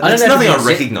nothing I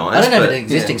recognise. I don't have but- an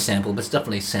existing sample, but it's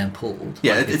definitely sampled.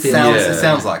 Yeah, Like, it feels-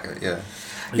 sounds like it, yeah.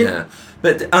 Yeah,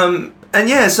 but and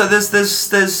yeah, so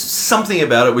there's something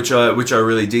about it which I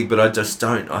really dig, but I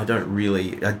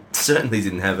certainly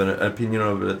didn't have an opinion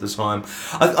of it at the time.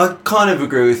 I kind of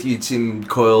agree with you, Tim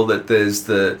Coyle, that there's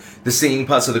the singing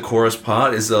parts of the chorus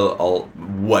part is a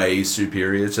way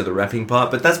superior to the rapping part,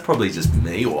 but that's probably just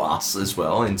me or us as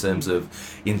well in terms of,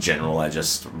 in general, I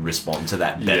just respond to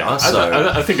that better. Yeah,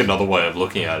 so I think another way of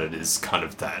looking at it is kind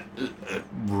of that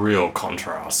real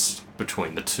contrast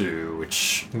between the two,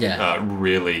 which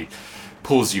really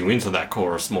pulls you into that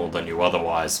chorus more than you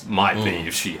otherwise might be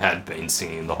if she had been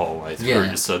singing the whole way through.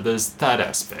 Yeah. So there's that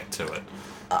aspect to it.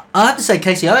 I have to say,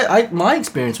 Casey, my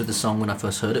experience with the song when I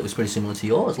first heard it was pretty similar to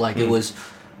yours. Like, it was,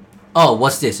 oh,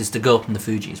 what's this? It's the girl from the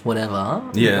Fugees, whatever.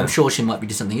 Yeah. I'm sure she might be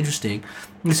doing something interesting.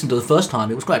 Listened to it the first time,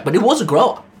 it was great. But it was a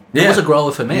grower. It Yeah. was a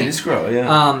grower for me. yeah, this girl,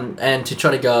 yeah. And to try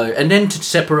to go, and then to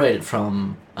separate it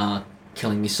from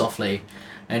Killing Me Softly,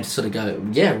 and to sort of go,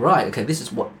 yeah, right, okay, this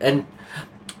is what, and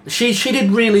she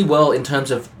did really well in terms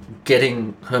of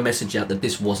getting her message out that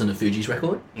this wasn't a Fugees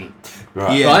record.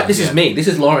 Right. Yeah. Right? This is me. This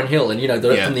is Lauryn Hill, and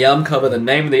from the album cover, the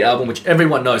name of the album, which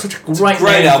everyone knows, such a great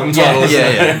name album for- title.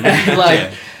 Yeah.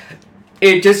 like,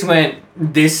 it just went,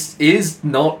 this is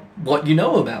not what you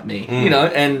know about me,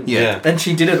 and Yeah. and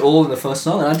she did it all in the first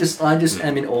song, and I just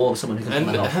am in awe of someone who can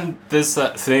pull that off. And there's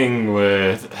that thing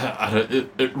where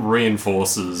it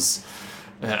reinforces,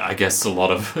 I guess, a lot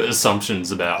of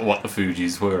assumptions about what the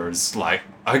Fugees were. It's like,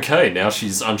 okay, now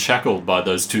she's unshackled by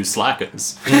those two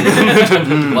slackers.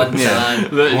 One time.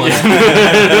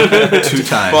 2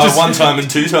 times. By one time and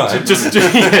two times. Just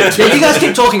Yeah, you guys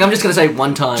keep talking. I'm just going to say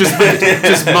one time.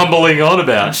 just mumbling on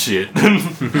about shit.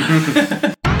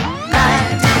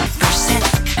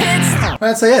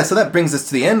 Alright, so that brings us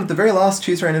to the end of the very last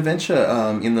Choose Your Own Adventure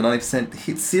in the 90%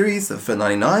 hit series for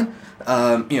 99.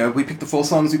 We picked the 4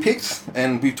 songs we picked,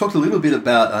 and we've talked a little bit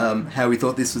about how we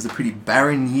thought this was a pretty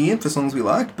barren year for songs we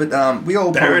liked, but we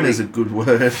all Barren probably... is a good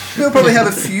word. We'll probably have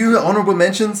a few honourable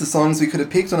mentions, the songs we could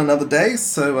have picked on another day,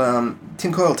 so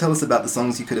Tim Coyle, tell us about the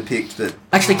songs you could have picked that...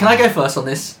 Actually, can I go first on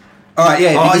this? Alright,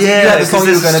 yeah. Oh, because you yeah, had the song you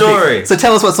because were there's a gonna story. pick. So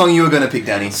tell us what song you were going to pick,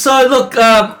 Danny. So look,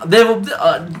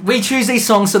 we choose these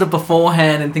songs sort of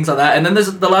beforehand and things like that, and then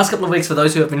there's the last couple of weeks for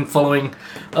those who have been following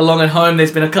along at home.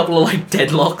 There's been a couple of like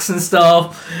deadlocks and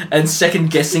stuff, and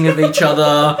second guessing of each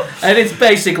other, and it's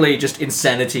basically just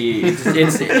insanity.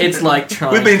 It's like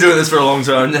trying. We've been doing this for a long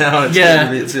time now. It's Yeah.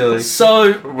 getting a bit silly.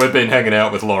 So We've been hanging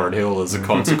out with Lauryn Hill as a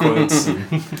consequence.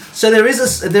 there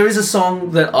is a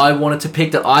song that I wanted to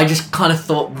pick that I just kind of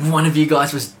thought one of you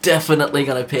guys was definitely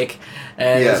going to pick,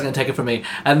 and Yeah. was going to take it from me,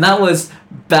 and that was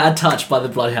 "Bad Touch" by the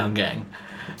Bloodhound Gang.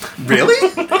 Really?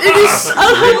 It is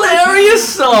a hilarious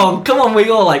song. Come on, we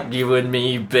all like you and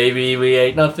me, baby. We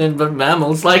ain't nothing but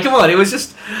mammals. Like, come on, it was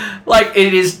just like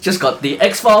it is just got the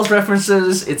X-Files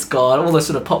references. It's got all the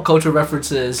sort of pop culture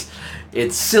references.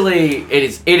 It's silly.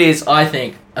 It is. I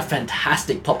think a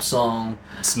fantastic pop song.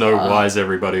 It's no why is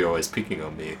everybody always picking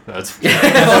on me. That's I mean,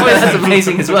 that's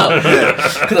amazing as well.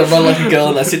 Because I run like a girl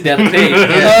and I sit down and pee.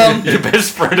 your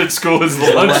best friend at school is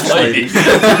the lunch lady.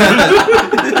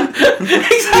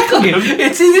 Exactly.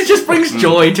 It just brings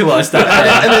joy to us. That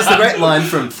And there's the great line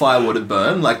from Firewater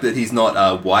Burn, like that he's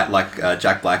not white like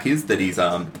Jack Black is, that he's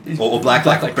or black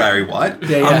like Barry White.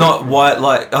 Yeah, I'm not white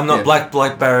like Yeah. black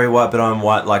like Barry White, but I'm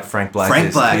white like Frank Black. Frank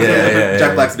is. Black, Yeah.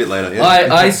 Jack Black's a bit later.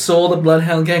 Yeah. I saw the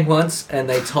Bloodhound Gang once, and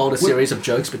they told a series of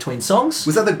jokes between songs.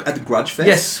 Was that at the Grudge Fest?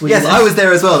 Yes, we yes, did. I was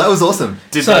there as well. That was awesome.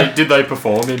 Did So- they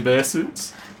perform in bear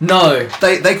suits? No.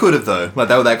 They could have though, like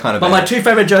they were that kind of. But my band. 2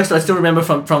 favorite jokes that I still remember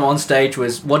from on stage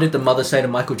was, what did the mother say to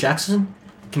Michael Jackson?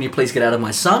 Can you please get out of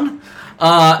my son?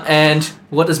 And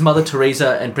what does Mother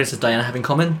Teresa and Princess Diana have in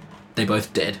common? They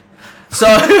both dead. So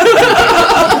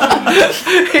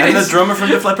And the drummer from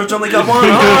Def Leppard's only got one.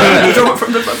 The drummer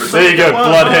from Def Leppard's There only you go, got one.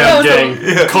 Bloodhound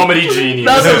Gang, comedy genius.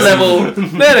 that's a level.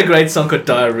 They had a great song called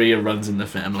 "Diarrhea Runs in the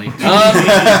Family."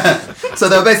 So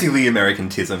they were basically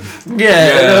Americantism.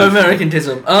 Yeah,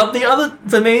 Americantism.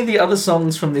 The other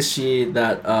songs from this year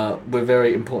that were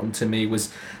very important to me was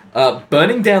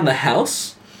 "Burning Down the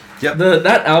House." Yep.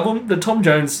 That album, the Tom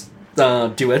Jones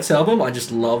duets album, I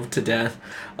just love to death.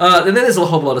 And then there's a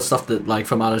whole lot of stuff that like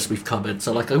from artists we've covered.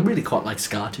 So like I really quite like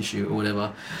Scar Tissue or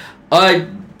whatever. I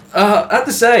have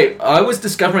to say, I was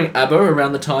discovering ABBA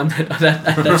around the time that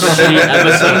shitty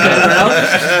ABBA song came around.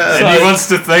 And he wants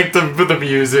to thank them for the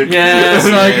music. Yeah,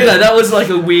 so that was like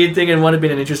a weird thing and would have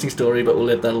been an interesting story, but we'll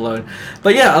let that alone.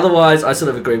 But yeah, otherwise, I sort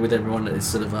of agree with everyone that it's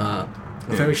sort of a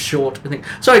very short thing.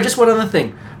 Sorry, just one other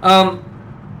thing. I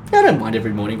don't mind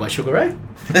Every Morning by Sugar Ray.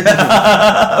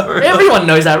 Everyone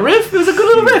knows that riff. It was a good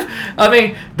little riff. I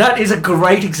mean, that is a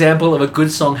great example of a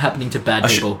good song happening to bad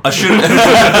people. I should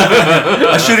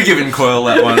have given Coil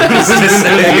that one. And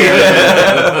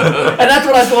that's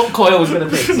what I thought Coyle was going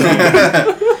to pick. So.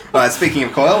 Alright, speaking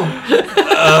of Coil,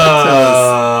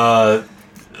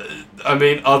 I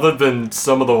mean, other than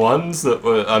some of the ones that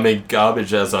were,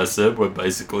 Garbage, as I said, were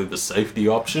basically the safety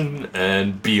option,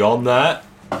 and beyond that,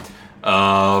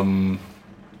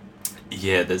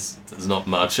 there's not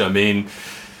much. I mean,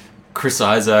 Chris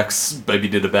Isaac's Baby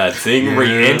Did a Bad Thing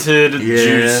re-entered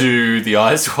due to the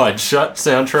Eyes Wide Shut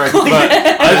soundtrack, but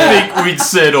I think we'd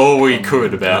said all we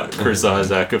could about Chris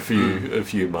Isaac a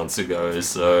few months ago.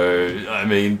 So I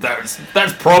mean, that's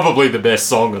probably the best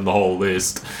song on the whole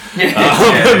list.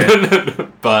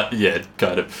 But yeah,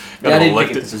 kind of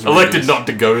elected not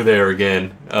to go there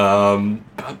again.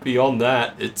 But beyond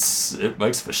that, it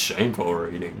makes for shameful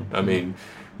reading. I mean,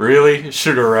 really,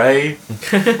 Sugar Ray?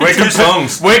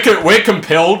 We're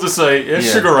compelled to say,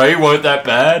 Sugar Ray weren't that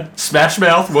bad. Smash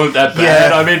Mouth weren't that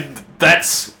bad. Yeah. I mean,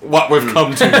 that's what we've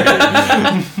come to.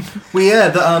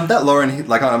 Well, that Lauryn Hill,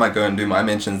 like I might go and do my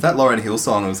mentions. That Lauryn Hill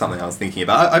song was something I was thinking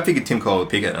about. I figured Tim Cole would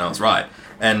pick it, and I was right.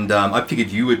 And I figured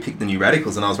you would pick the New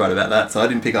Radicals, and I was right about that. So I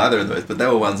didn't pick either of those, but they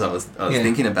were ones I was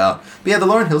thinking about. But yeah, the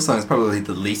Lauryn Hill song is probably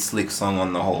the least slick song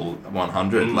on the whole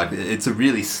 100. Like it's a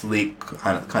really slick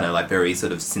kind of like very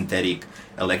sort of synthetic,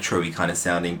 electro-y kind of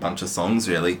sounding bunch of songs,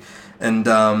 really. And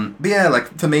but yeah,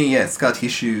 like for me, Scar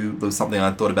Tissue was something I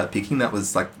thought about picking. That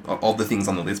was like of the things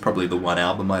on the list, probably the one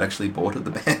album I'd actually bought at the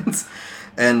bands.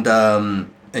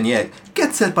 And yeah,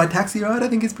 Get Set by Taxi Ride I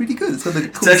think is pretty good. It's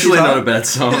actually not a bad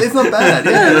song. It's not bad,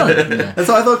 yeah. And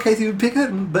so I thought Casey would pick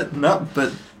it, but no,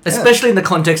 but... Especially in the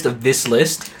context of this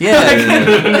list.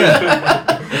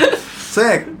 Yeah. So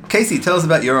yeah, Casey, tell us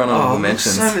about your honorable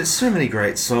mentions. So many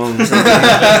great songs. We've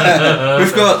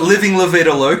got Living La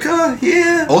Vida Loca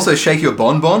here. Also Shake Your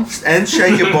Bon Bon. And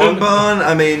Shake Your Bon Bon.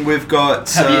 I mean, we've got...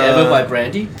 Have You Ever by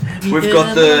Brandy? We've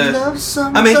got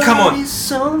I mean, come on.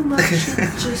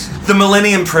 The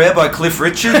Millennium Prayer by Cliff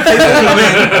Richard. I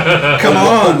mean, come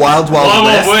on. Wild Wild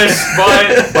Wild West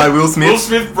by Will Smith. Will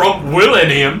Smith from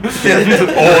Millennium.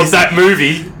 Or that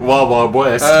movie, Wild Wild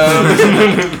West.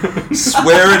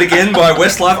 Swear It Again by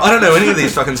Westlife. I don't know any of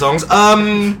these fucking songs. I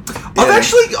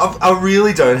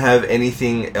really don't have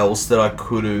anything else that I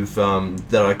could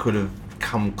have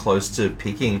come close to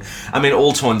picking. I mean,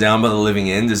 All Torn Down by The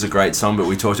Living End is a great song, but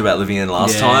we talked about Living End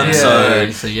last time, so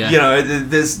you know,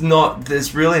 there's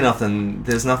really nothing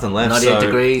left. 98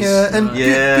 Degrees. Yeah, and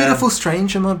Beautiful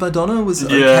Stranger by Madonna was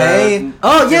okay.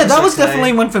 Oh yeah, that was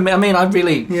definitely one for me. I mean,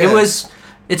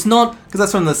 it's not... Because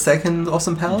that's from the second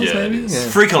Awesome Powers, maybe? Yeah.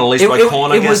 Freak on a Leash by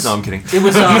Korn, I guess. No, I'm kidding. It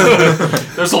was...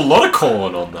 There's a lot of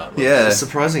Korn on that one. Yeah. It's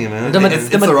surprising amount. It's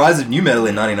the rise of new metal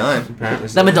in 99.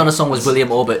 That Madonna song was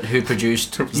William Orbit, who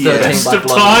produced 13 Durst by of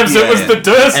Blood. Times, it was the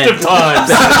Durst of Times.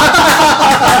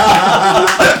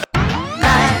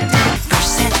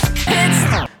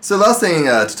 So last thing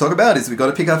to talk about is we got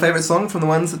to pick our favourite song from the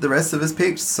ones that the rest of us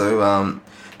picked. So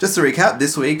just to recap,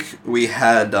 this week we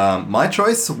had my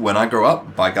choice, When I Grow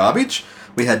Up by Garbage.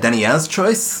 We had Danny Yaz's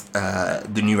choice,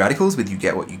 The New Radicals with You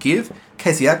Get What You Give,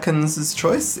 Casey Atkins'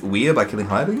 choice, We're by Killing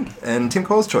Hiding, and Tim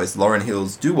Cole's choice, Lauryn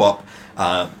Hill's Doo Wop,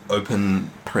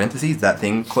 open parentheses, That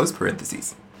Thing, close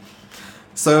parentheses.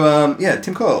 So,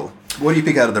 Tim Cole, what do you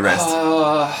pick out of the rest?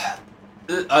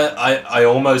 I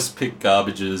almost picked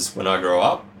Garbages When I Grow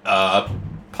Up,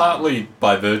 partly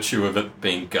by virtue of it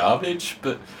being garbage,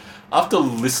 but after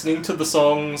listening to the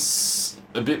songs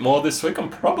a bit more this week, I'm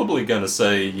probably going to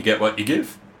say You Get What You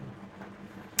Give.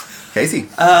 Casey?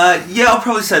 I'll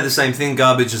probably say the same thing.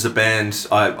 Garbage as a band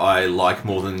I like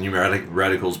more than the New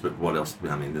Radicals, but what else?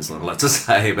 I mean, there's not a lot to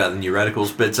say about the New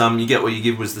Radicals, but You Get What You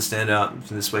Give was the standout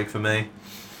for this week for me.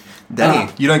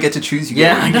 Danny, you don't get to choose. You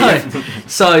Yeah, get I what you know.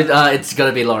 give. So it's got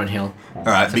to be Lauryn Hill. All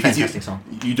right, It's a because fantastic song.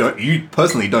 you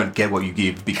personally don't get what you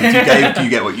give because you gave You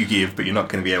Get What You Give, but you're not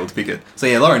going to be able to pick it. So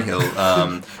yeah, Lauryn Hill.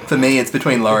 For me, it's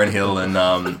between Lauryn Hill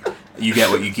and You Get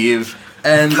What You Give,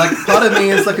 and like part of me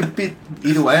is like a bit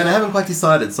either way, and I haven't quite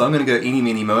decided. So I'm going to go Eeny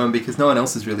Meeny Moe because no one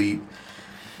else is really.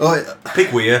 Oh,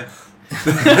 Pick Weir.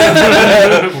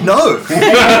 no.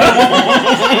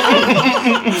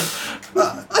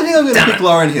 I think I'm going to pick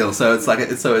Lauryn Hill. So it's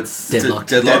Deadlocked.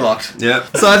 Deadlocked. Yeah.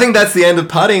 So I think that's the end of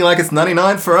Partying Like It's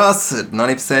 99 for us at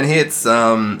 90% hits.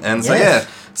 And so, Yes.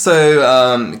 yeah.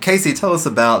 So, Casey, tell us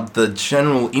about the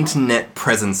general internet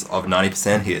presence of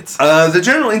 90% hits. The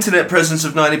general internet presence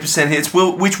of 90% hits,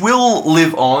 which will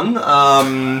live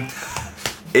on,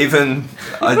 even...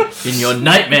 In your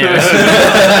nightmares.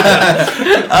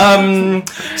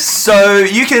 So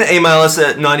you can email us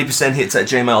at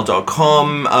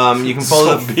 90percenthits@gmail.com. You can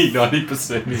follow Zombie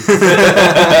 90%.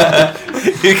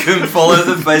 You can follow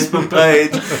the Facebook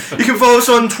page. You can follow us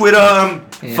on Twitter.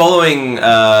 Following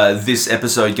this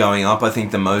episode going up, I think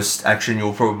the most action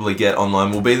you'll probably get online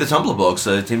will be the Tumblr blog.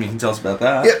 So Tim, you can tell us about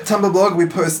that. Yep, Tumblr blog. We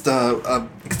post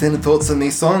extended thoughts on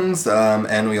these songs,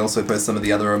 and we also post some of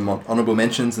the other honourable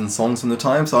mentions and songs from the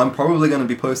time. So I'm probably going to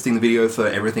be posting the video for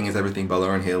Everything Is Everything by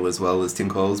Lauryn Hill, as well as Tim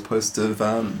Cole's post of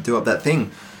Do Up That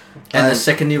Thing. And the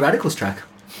second New Radicals track.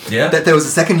 Yeah. That there was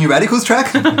a second New Radicals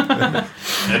track?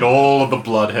 And all of the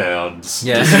Bloodhounds.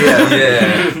 Yeah.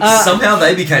 Yeah. Somehow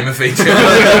they became a feature.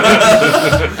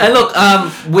 And look,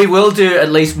 we will do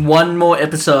at least one more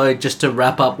episode just to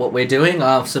wrap up what we're doing.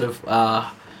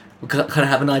 We kind of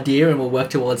have an idea and we'll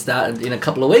work towards that in a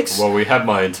couple of weeks. Well, we have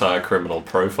my entire criminal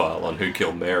profile on Who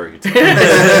Killed Mary.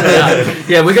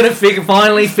 Yeah, we're going to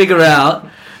finally figure out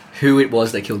who it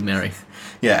was that killed Mary.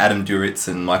 Yeah, Adam Duritz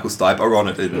and Michael Stipe are on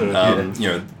it in,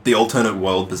 the alternate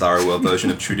world, Bizarro World version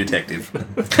of True Detective.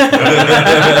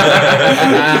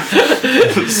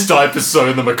 Stipe is so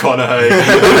in the McConaughey.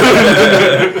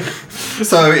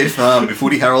 So if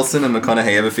Woody Harrelson and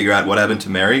McConaughey ever figure out what happened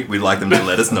to Mary, we'd like them to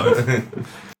let us know.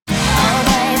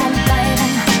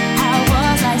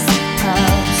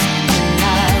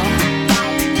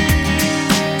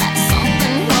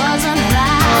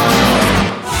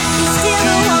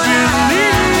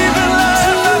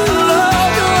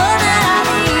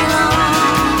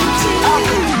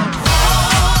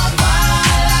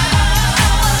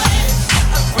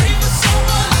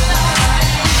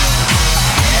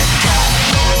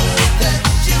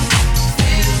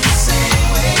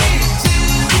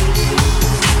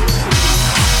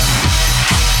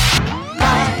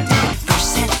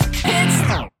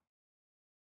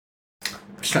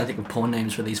 Trying to think of porn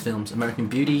names for these films. American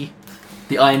Beauty,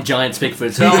 The Iron Giant Speak for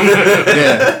Itself,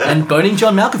 Yeah. and Boning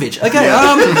John Malkovich. Okay,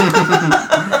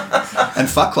 And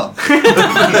Fuck Club.